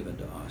been given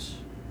to us.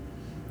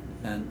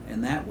 And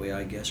in that way,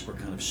 I guess we're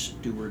kind of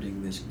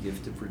stewarding this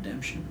gift of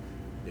redemption.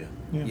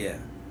 Yeah.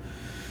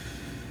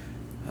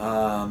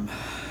 I'm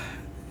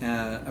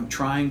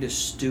trying to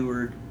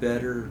steward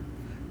better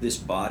this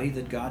body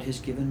that God has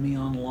given me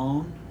on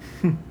loan.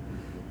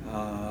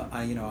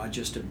 I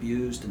just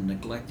abused and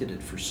neglected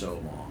it for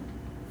so long,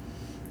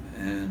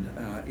 and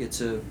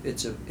it's a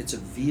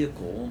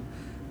vehicle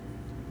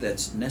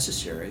that's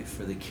necessary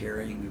for the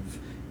carrying of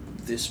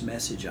this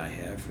message I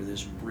have for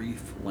this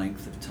brief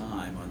length of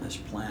time on this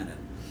planet,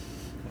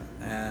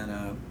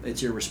 and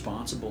it's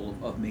irresponsible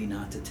of me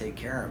not to take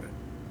care of it.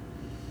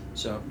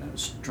 So I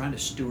was trying to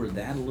steward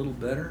that a little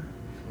better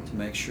to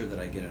make sure that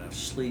I get enough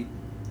sleep,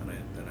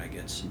 that I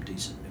get some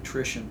decent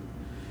nutrition,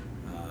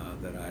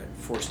 that I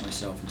force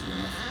myself into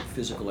enough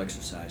physical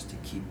exercise to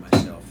keep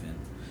myself in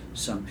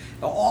some,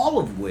 all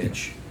of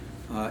which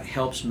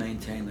helps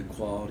maintain the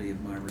quality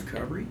of my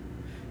recovery.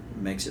 It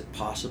makes it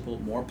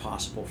more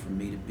possible for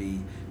me to be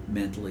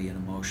mentally and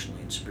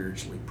emotionally and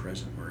spiritually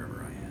present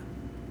wherever I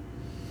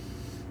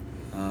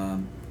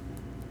am.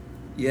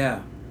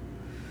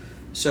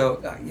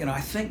 So,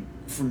 I think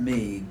for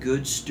me,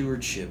 good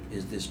stewardship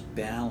is this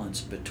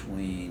balance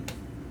between,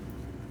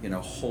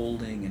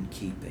 holding and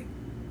keeping.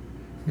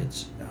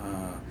 It's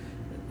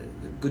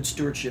good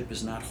stewardship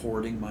is not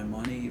hoarding my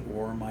money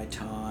or my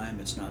time.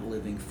 It's not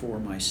living for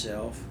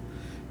myself,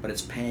 but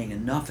it's paying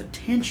enough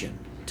attention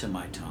to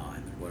my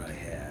time and what I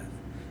have,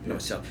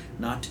 so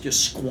not to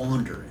just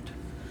squander it,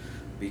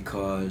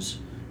 because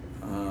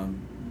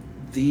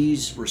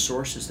these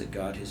resources that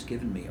God has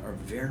given me are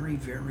very,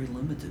 very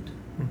limited.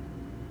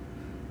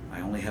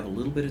 I only have a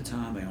little bit of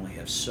time. I only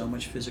have so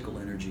much physical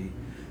energy.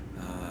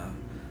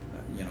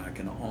 I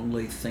can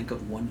only think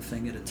of one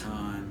thing at a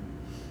time.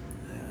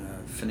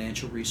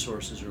 Financial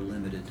resources are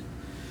limited.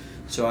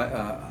 So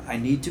I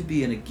need to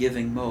be in a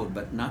giving mode,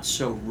 but not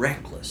so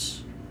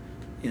reckless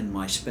in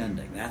my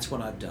spending. That's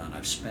what I've done.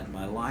 I've spent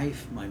my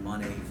life, my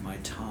money, my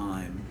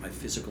time, my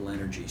physical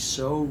energy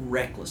so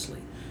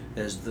recklessly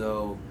as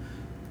though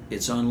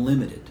it's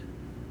unlimited.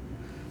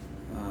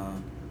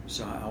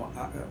 So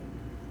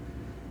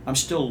I'm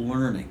still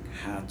learning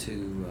how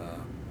to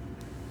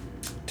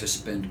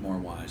spend more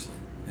wisely.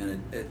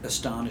 And it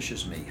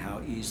astonishes me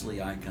how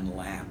easily I can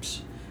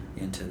lapse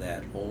into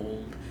that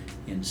old,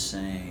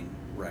 insane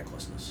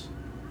recklessness.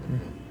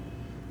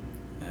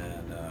 Mm-hmm.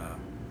 And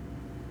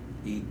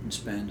eat and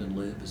spend and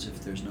live as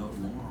if there's no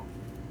tomorrow.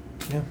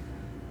 Yeah.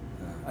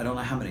 I don't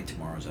know how many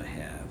tomorrows I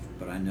have,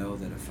 but I know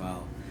that if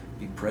I'll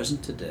be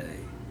present today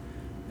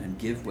and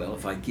give well,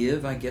 if I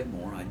give, I get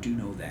more. I do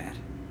know that.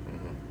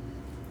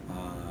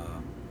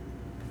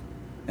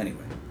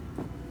 Anyway,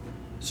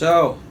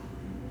 so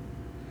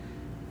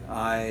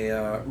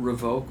I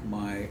revoke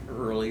my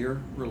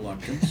earlier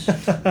reluctance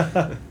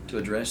to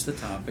address the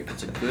topic.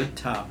 It's a good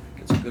topic.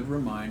 It's a good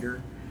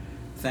reminder.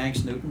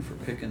 Thanks, Newton, for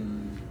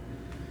picking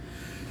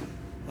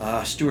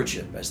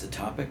stewardship as the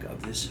topic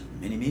of this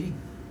mini-meeting.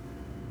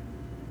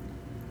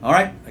 All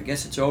right, I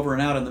guess it's over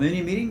and out on the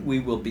mini-meeting. We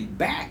will be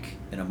back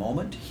in a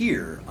moment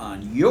here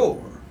on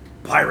your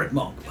Pirate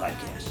Monk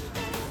Podcast.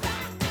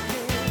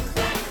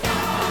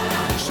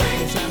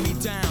 Shut me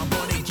down,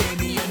 but it gave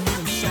me a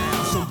new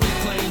sound. So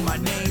reclaim my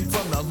name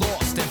from the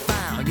lost and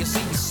found. You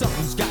see,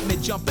 something's got me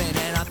jumping,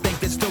 and I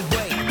think it's the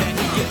way that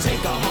he can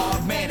take a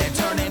hard man and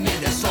turn him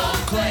into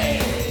soft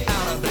clay.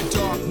 Out of the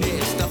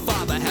darkness, the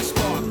Father has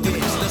sparked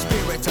this. The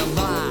Spirit's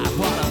alive,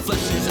 while the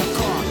flesh is a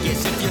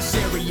carcass. If you're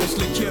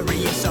seriously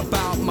curious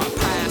about my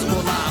past,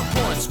 well,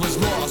 I once was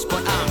lost,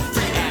 but I'm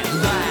free at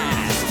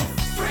last.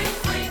 Free,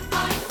 free,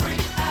 I'm free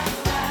at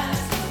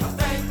last.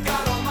 Thank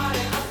God Almighty,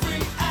 I'm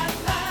free at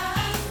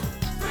last.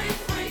 Free,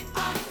 free,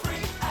 I'm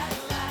free at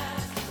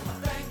last.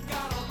 Thank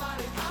God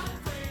Almighty, I'm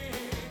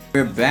free.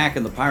 We're back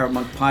in the Pirate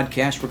Monk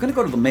Podcast. We're going to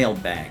go to the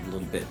mailbag a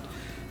little bit.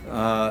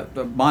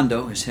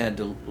 Mondo has had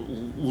to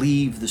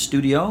leave the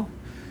studio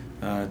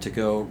to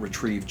go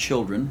retrieve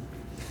children.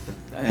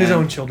 His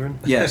own children.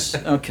 Yes,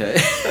 okay.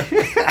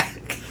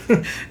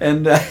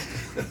 And I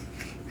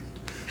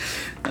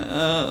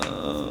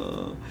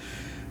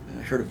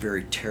heard a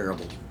very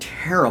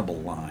terrible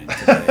line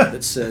today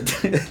that said,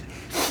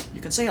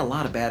 "You can say a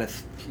lot of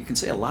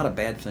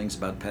bad things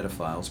about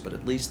pedophiles, but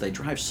at least they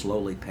drive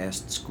slowly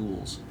past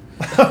schools."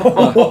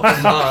 Oh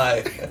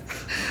my!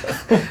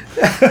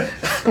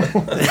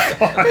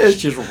 It's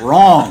just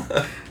wrong.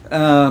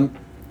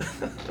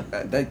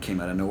 That came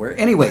out of nowhere.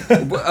 Anyway,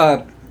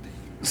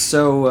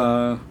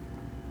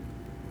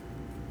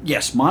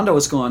 yes, Mondo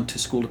has gone to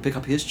school to pick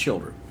up his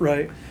children.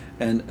 Right.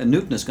 And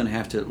Newton is going to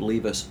have to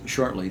leave us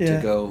shortly to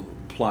Yeah. go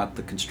plot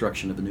the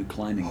construction of a new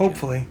climbing gym.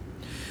 Hopefully.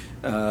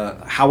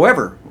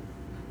 However,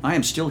 I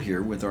am still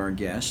here with our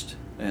guest,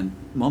 and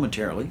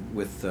momentarily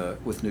with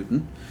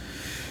Newton.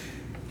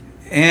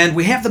 And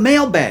we have the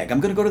mailbag. I'm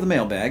going to go to the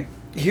mailbag.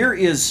 Here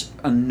is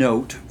a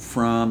note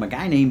from a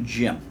guy named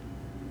Jim.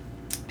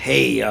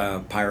 Hey,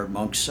 Pirate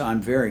Monks,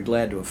 I'm very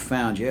glad to have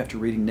found you after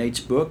reading Nate's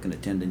book and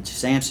attending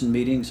Samson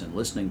meetings and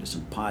listening to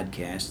some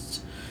podcasts.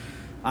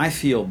 I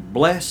feel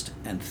blessed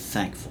and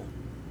thankful.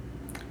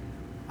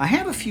 I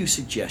have a few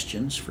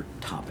suggestions for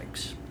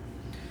topics.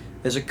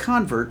 As a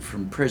convert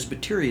from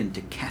Presbyterian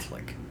to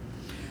Catholic,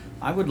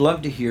 I would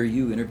love to hear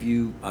you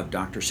interview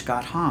Dr.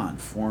 Scott Hahn,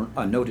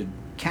 a noted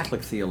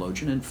Catholic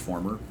theologian and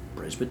former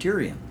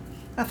Presbyterian.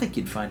 I think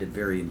you'd find it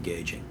very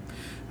engaging.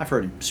 I've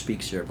heard him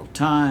speak several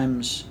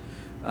times.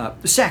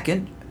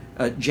 Second,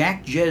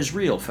 Jack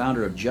Jezreel,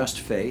 founder of Just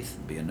Faith,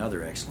 would be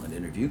another excellent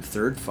interview.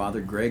 Third, Father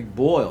Greg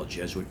Boyle,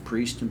 Jesuit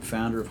priest and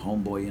founder of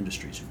Homeboy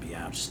Industries, would be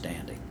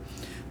outstanding.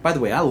 By the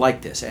way, I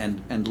like this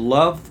and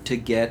love to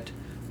get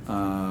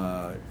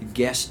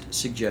guest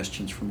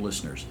suggestions from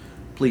listeners.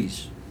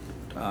 Please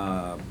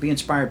be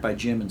inspired by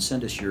Jim and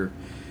send us your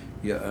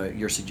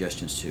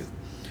suggestions too.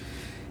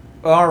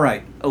 All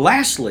right.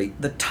 Lastly,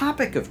 the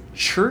topic of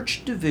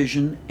church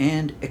division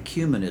and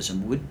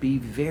ecumenism would be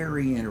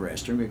very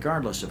interesting,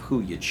 regardless of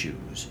who you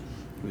choose,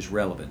 who's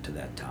relevant to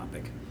that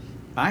topic.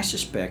 I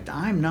suspect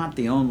I'm not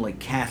the only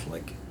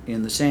Catholic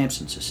in the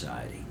Samson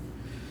Society,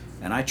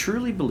 and I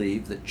truly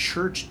believe that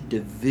church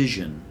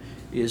division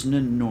is an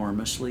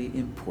enormously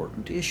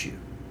important issue.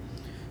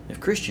 If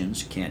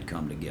Christians can't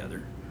come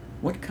together,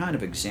 what kind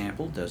of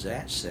example does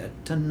that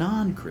set to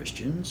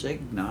non-Christians,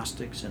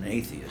 agnostics, and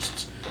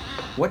atheists?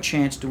 What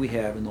chance do we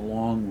have in the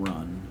long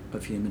run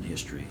of human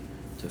history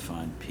to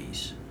find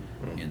peace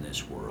in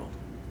this world?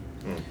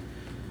 Well,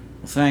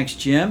 thanks,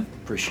 Jim.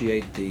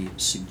 Appreciate the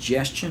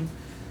suggestion.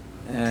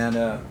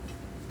 And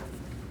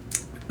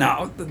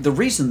now, the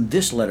reason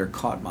this letter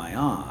caught my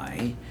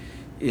eye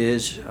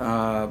is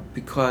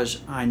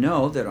because I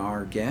know that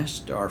our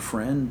guest, our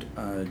friend,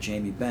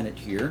 Jamie Bennett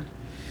here,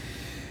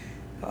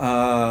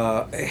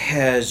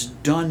 has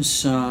done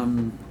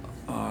some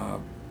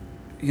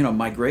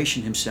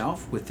migration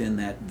himself within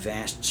that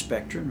vast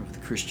spectrum of the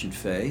Christian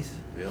faith.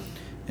 Yeah.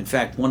 In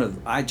fact,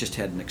 I just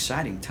had an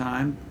exciting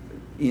time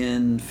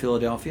in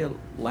Philadelphia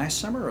last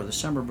summer or the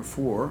summer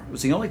before. It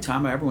was the only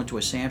time I ever went to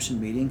a Samson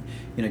meeting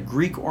in a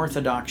Greek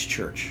Orthodox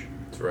church.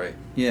 That's right.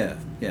 Yeah.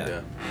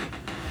 Yeah.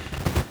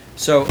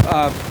 So,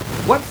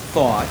 what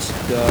thoughts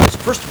does,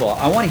 first of all,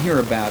 I want to hear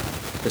about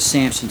the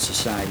Samson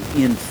Society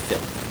in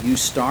Philly. You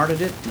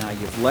started it, now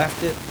you've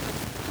left it.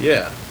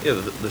 Yeah.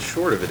 The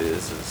short of it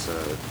is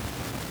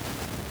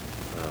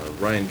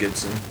Ryan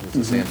Gibson was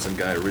the Samson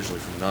guy originally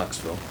from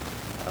Knoxville.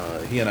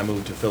 He and I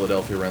moved to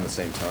Philadelphia around the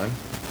same time.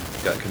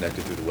 Got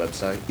connected through the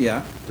website.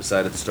 Yeah.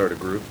 Decided to start a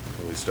group,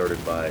 and we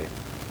started by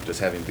just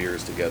having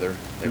beers together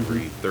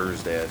every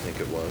Thursday, I think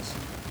it was.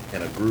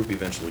 And a group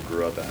eventually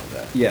grew up out of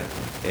that. Yeah.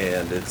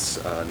 And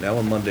it's now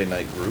a Monday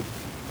night group.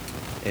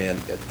 And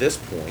at this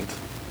point,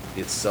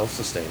 it's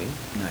self-sustaining.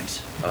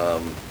 Nice.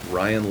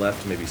 Ryan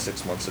left maybe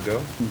 6 months ago,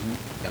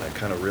 and I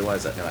kind of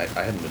realized that, and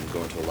I hadn't been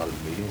going to a lot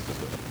of the meetings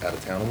because I'm out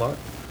of town a lot,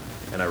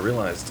 and I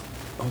realized,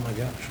 oh my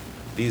gosh,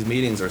 these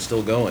meetings are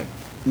still going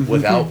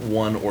without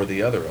one or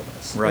the other of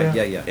us. Right,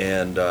 Yeah. yeah.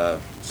 And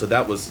so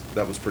that was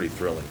pretty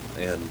thrilling.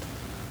 And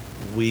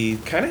we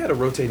kind of had a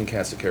rotating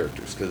cast of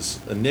characters because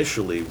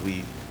initially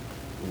we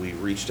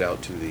reached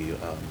out to the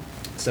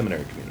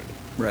seminary community.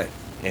 Right.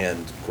 And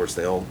of course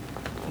they all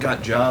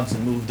got jobs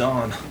and moved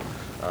on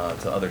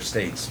to other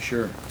states.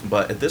 Sure.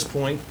 But at this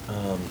point,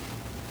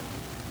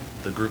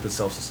 the group is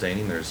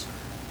self-sustaining. There's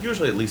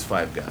usually at least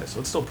 5 guys, so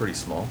it's still pretty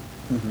small.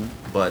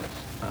 But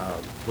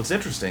what's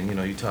interesting,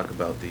 you talk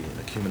about the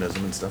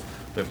ecumenism and stuff.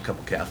 We have a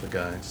couple Catholic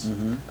guys.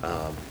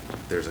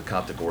 There's a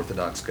Coptic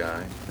Orthodox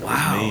guy. That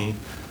Wow. was me,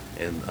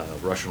 and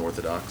Russian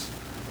Orthodox,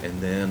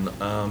 and then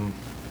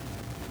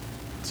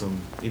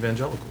some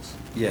evangelicals.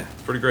 Yeah.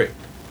 It's pretty great.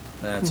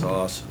 That's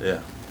awesome.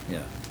 Yeah.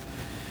 Yeah.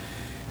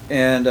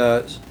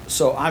 And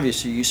so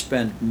obviously you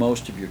spend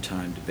most of your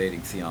time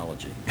debating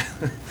theology.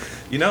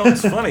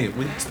 It's funny.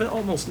 We spent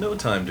almost no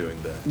time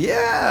doing that.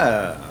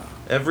 Yeah.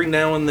 Every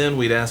now and then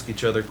we'd ask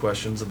each other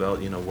questions about,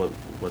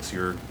 what's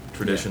your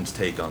tradition's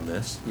take on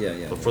this?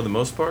 Yeah. But for the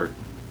most part,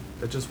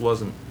 that just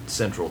wasn't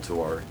central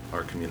to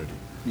our community.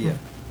 Yeah.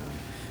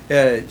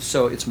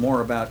 So it's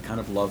more about kind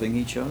of loving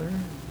each other,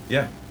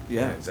 Yeah.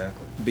 Yeah.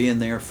 Exactly. being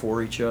there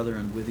for each other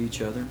and with each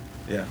other,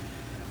 Yeah.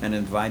 and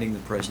inviting the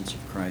presence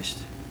of Christ.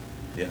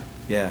 Yeah.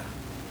 Yeah.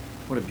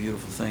 What a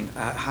beautiful thing.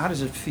 How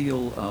does it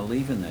feel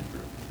leaving that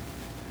group?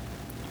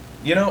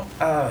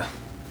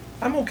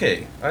 I'm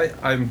okay.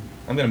 I'm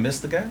gonna miss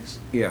the guys,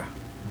 Yeah.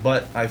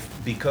 but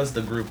because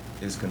the group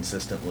is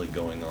consistently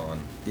going on.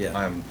 Yeah.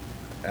 I'm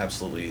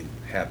absolutely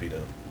happy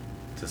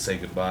to say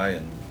goodbye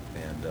and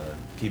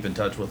keep in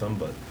touch with them.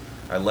 But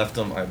I left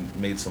them. I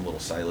made some little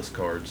Silas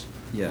cards.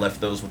 Yeah.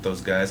 Left those with those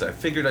guys. I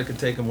figured I could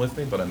take them with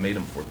me, but I made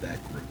them for that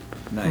group.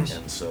 Nice.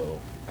 And so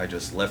I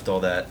just left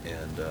all that,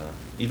 and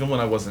even when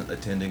I wasn't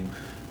attending,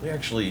 we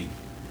actually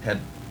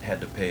had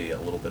to pay a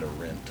little bit of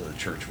rent to the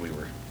church we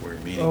were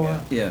meeting Oh, wow.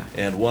 at. Yeah.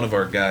 And one of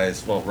our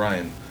guys,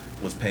 Ryan,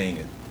 was paying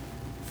it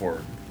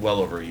for well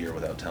over a year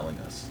without telling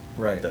us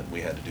Right. that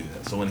we had to do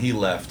that. So when he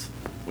left,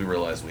 we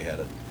realized we had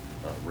a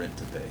rent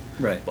to pay.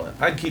 Right. But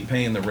I'd keep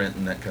paying the rent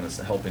and that kind of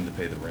stuff, helping to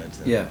pay the rent.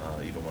 And, Yeah.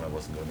 even when I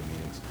wasn't going to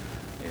meetings.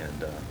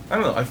 And I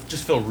don't know. I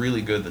just feel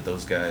really good that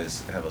those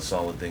guys have a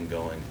solid thing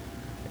going,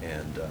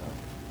 and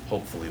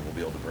hopefully we'll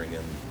be able to bring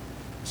in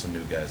some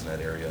new guys in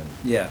that area and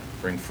Yeah.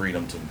 bring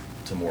freedom to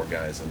more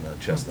guys in the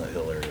Chestnut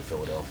Hill area of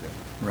Philadelphia.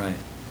 Right.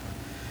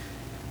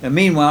 And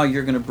meanwhile,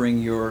 you're going to bring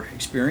your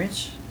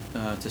experience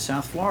to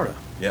South Florida.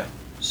 Yeah.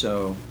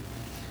 So,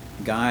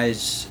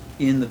 guys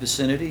in the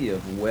vicinity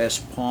of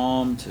West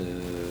Palm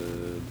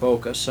to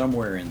Boca,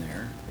 somewhere in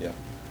there. Yeah.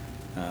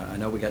 I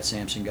know we got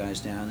Samson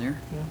guys down there,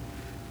 Yeah.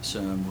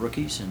 some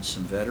rookies and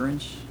some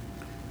veterans.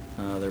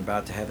 They're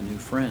about to have a new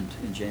friend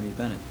in Jamie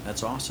Bennett.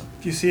 That's awesome.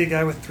 If you see a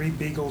guy with 3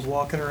 beagles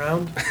walking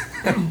around,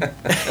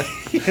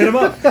 hit him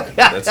up.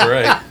 That's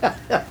right.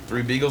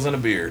 3 beagles and a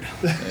beard.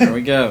 There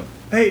we go.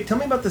 Hey, tell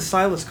me about the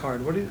Silas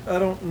card. I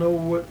don't know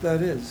what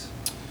that is.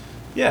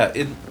 Yeah,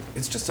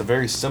 it's just a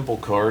very simple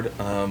card.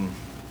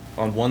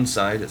 On one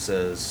side it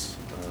says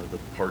the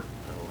part,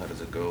 how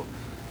does it go?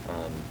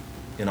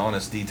 In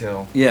honest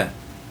detail. Yeah.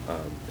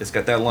 It's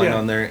got that line Yeah.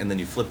 on there, and then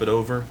you flip it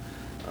over.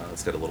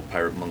 It's got a little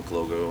Pirate Monk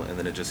logo, and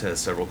then it just has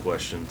several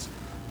questions.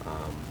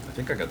 I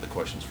think I got the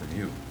questions from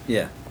you.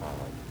 Yeah.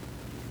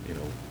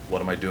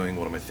 What am I doing?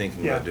 What am I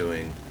thinking Yeah. about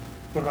doing?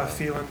 What am I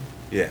feeling?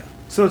 Yeah.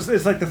 So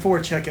it's like the 4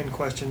 check-in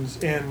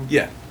questions in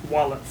Yeah.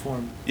 wallet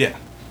form. Yeah.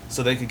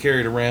 So they can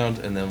carry it around,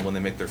 and then when they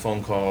make their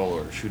phone call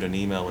or shoot an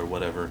email or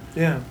whatever,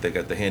 Yeah. they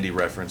got the handy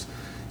reference.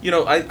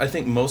 I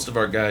think most of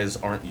our guys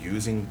aren't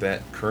using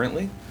that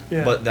currently,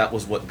 Yeah. but that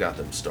was what got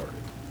them started.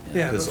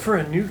 Yeah, but 'Cause- for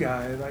a new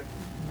guy, like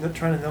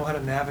trying to know how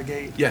to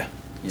navigate Yeah,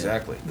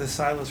 exactly. the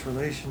Silas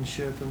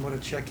relationship and what a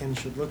check-in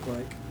should look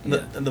like.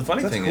 And the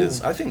funny That's thing cool.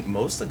 is, I think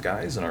most of the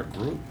guys in our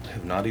group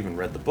have not even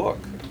read the book.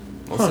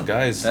 Most Huh. of the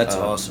guys, That's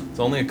awesome. It's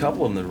only a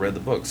couple of them that read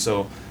the book,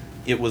 so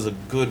it was a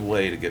good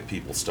way to get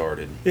people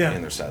started Yeah.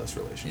 in their Silas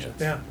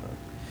relationships. Yeah.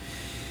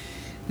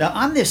 Now,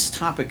 on this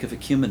topic of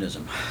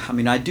ecumenism, I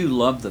mean, I do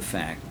love the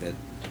fact that,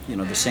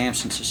 the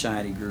Samson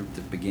Society group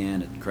that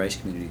began at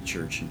Christ Community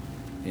Church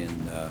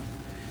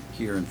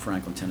here in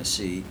Franklin,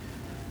 Tennessee,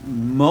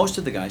 most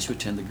of the guys who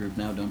attend the group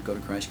now don't go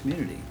to Christ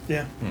Community.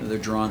 Yeah. They're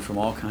drawn from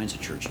all kinds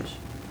of churches.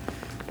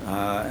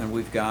 And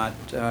we've got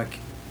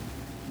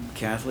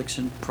Catholics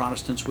and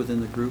Protestants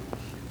within the group.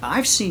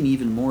 I've seen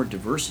even more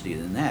diversity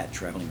than that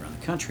traveling around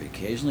the country.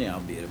 Occasionally I'll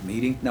be at a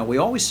meeting. Now, we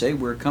always say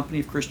we're a company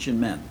of Christian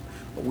men,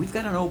 but we've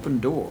got an open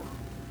door.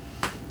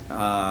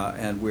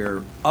 And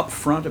we're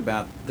upfront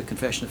about the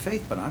confession of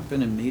faith, but I've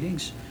been in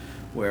meetings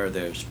where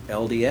there's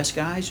LDS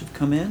guys who've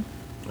come in.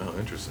 Oh,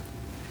 interesting.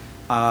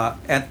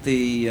 At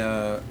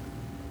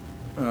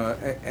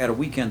a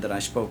weekend that I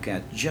spoke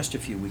at just a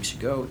few weeks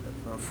ago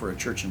for a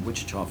church in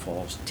Wichita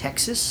Falls,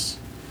 Texas,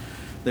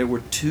 there were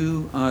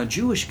two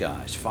Jewish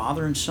guys,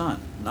 father and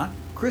son, not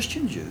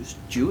Christian Jews,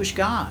 Jewish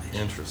guys.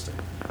 Interesting.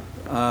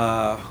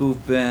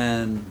 Who've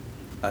been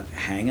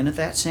hanging at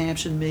that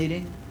Samson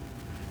meeting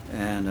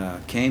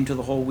and came to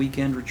the whole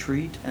weekend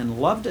retreat and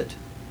loved it.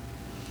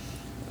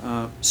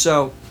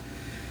 So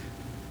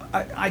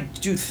I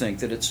do think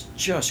that it's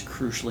just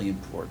crucially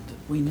important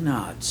that we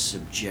not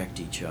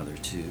subject each other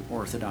to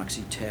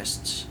orthodoxy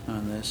tests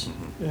on this,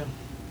 Yeah.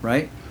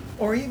 right?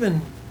 Or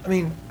even,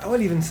 I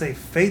would even say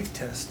faith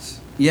tests.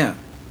 Yeah.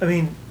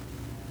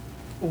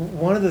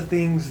 One of the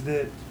things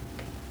that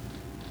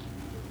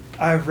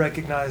I've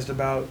recognized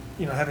about,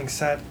 having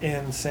sat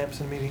in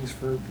Samson meetings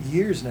for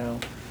years now,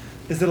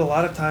 is that a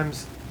lot of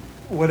times,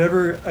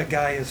 whatever a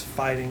guy is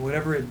fighting,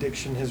 whatever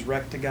addiction has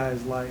wrecked a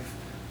guy's life,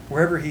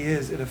 wherever he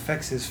is, it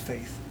affects his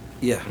faith.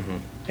 Yeah. Mm-hmm.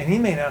 And he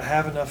may not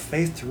have enough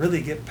faith to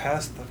really get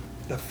past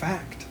the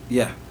fact.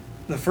 Yeah.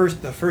 The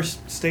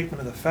first statement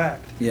of the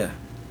fact. Yeah.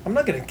 I'm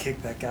not going to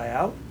kick that guy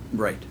out.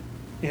 Right.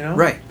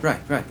 Right.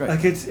 Right.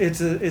 Like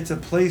it's a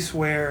place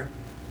where,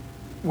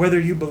 whether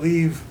you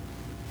believe,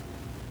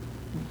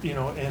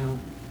 in,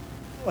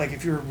 like,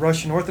 if you're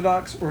Russian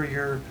Orthodox or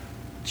you're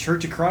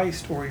Church of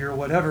Christ or you're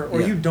whatever,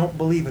 or Yeah. you don't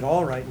believe at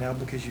all right now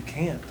because you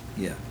can't,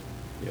 Yeah.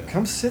 Yeah.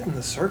 come sit in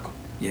the circle.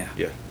 Yeah.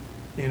 Yeah.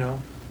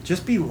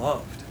 Just be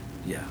loved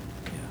Yeah.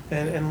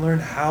 and learn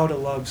how to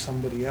love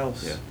somebody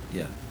else.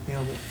 Yeah.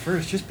 Yeah. But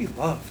first, just be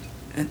loved.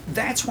 And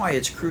that's why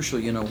it's crucial,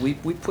 we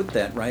put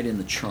that right in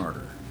the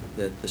charter,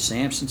 that the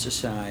Samson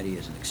Society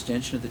is an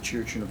extension of the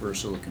Church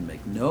Universal. It can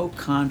make no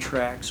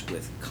contracts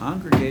with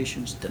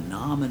congregations,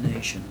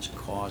 denominations,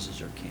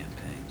 causes, or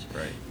campaigns.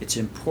 Right. It's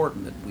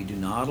important that we do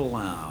not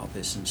allow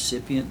this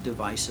incipient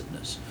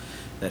divisiveness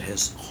that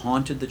has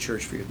haunted the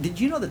church for years. Did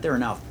you know that there are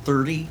now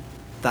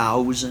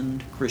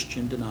 30,000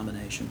 Christian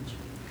denominations?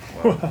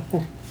 Wow.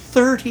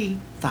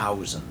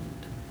 30,000.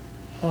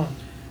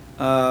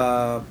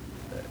 Huh.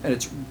 And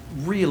it's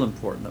real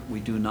important that we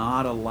do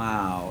not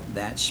allow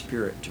that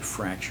spirit to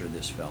fracture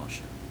this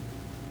fellowship,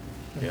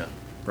 Yeah.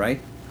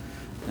 right?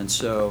 And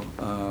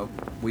so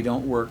we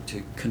don't work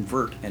to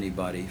convert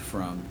anybody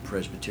from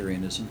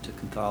Presbyterianism to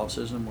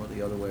Catholicism or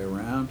the other way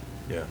around.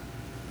 Yeah.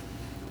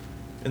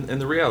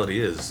 And the reality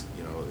is,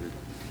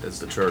 as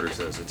the charter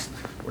says,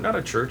 we're not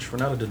a church, we're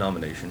not a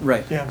denomination.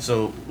 Right. Yeah.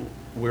 So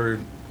we're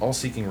all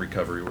seeking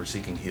recovery, we're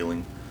seeking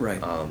healing.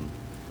 Right.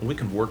 We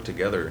can work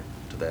together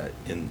to that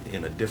in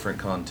a different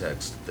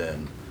context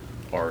than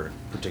our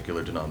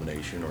particular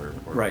denomination or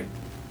Right.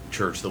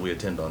 church that we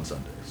attend on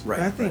Sundays. Right.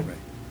 I think right.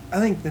 I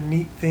think the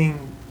neat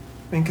thing,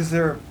 because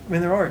there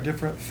are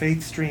different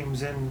faith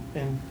streams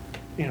in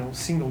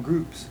single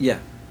groups. Yeah.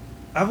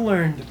 I've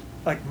learned,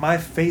 like, my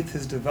faith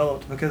has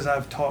developed because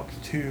I've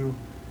talked to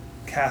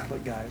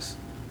Catholic guys.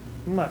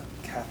 I'm not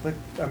Catholic.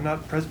 I'm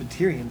not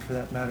Presbyterian, for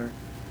that matter.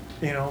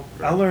 I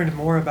Right. learned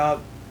more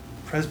about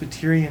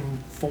Presbyterian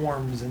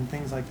forms and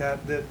things like that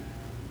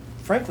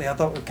frankly I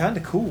thought were kind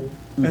of cool,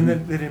 and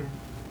that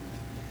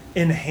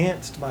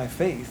enhanced my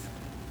faith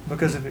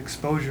because of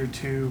exposure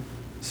to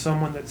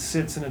someone that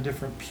sits in a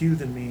different pew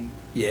than me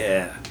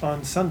Yeah.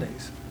 on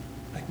Sundays.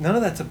 Like, none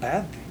of that's a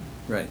bad thing,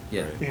 Right.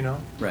 Yeah. Right.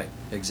 Right.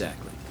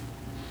 Exactly.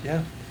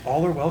 Yeah,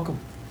 all are welcome.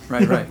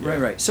 Right. Yeah.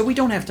 Right. So we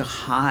don't have to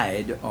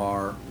hide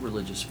our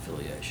religious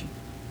affiliation,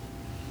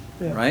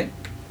 Yeah. right?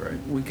 Right.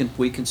 We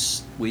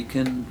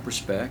can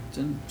respect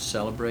and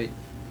celebrate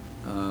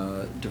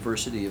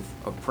diversity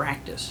of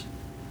practice,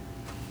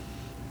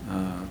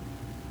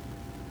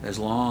 as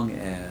long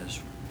as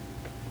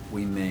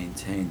we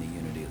maintain the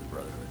unity of the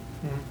brotherhood.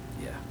 Mhm.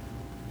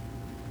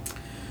 Yeah.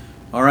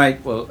 All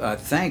right. Well,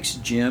 thanks,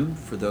 Jim,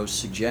 for those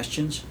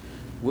suggestions.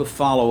 We'll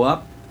follow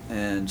up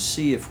and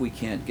see if we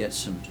can't get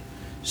some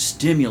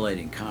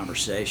stimulating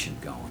conversation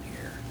going here.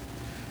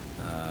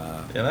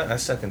 And I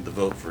second the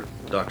vote for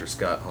Dr.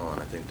 Scott Hahn.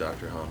 I think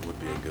Dr. Hahn would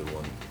be a good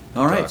one. to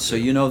All right. talk So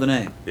to. you know the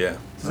name. Yeah.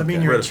 Does that mean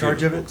Okay. you're Read in a few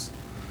charge of his it? books.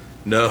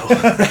 No.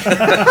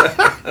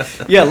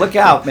 Yeah, look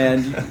out,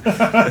 man.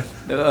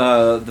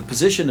 The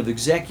position of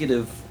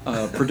executive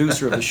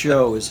producer of the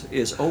show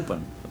is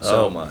open.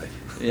 So, Oh my.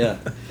 Yeah.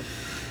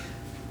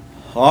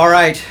 All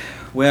right.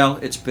 Well,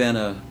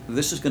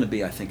 this is going to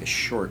be, I think, a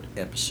short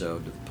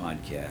episode of the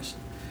podcast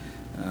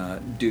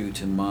due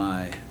to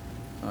my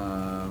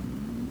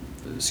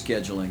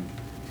scheduling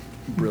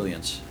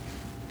brilliance.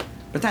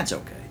 But that's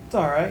okay. It's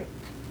all right.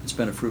 It's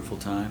been a fruitful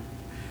time.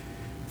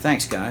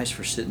 Thanks, guys,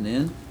 for sitting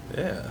in.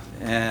 Yeah.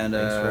 And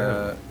Thanks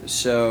for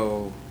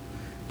so,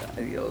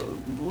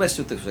 let's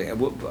do it this way.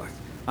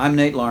 I'm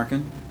Nate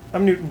Larkin,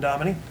 I'm Newton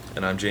Dominy.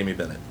 And I'm Jamie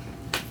Bennett.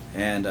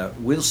 and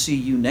we'll see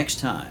you next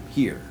time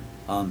here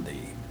on the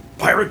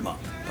Pirate Monk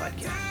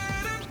Podcast.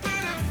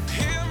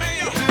 Hear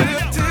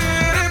me,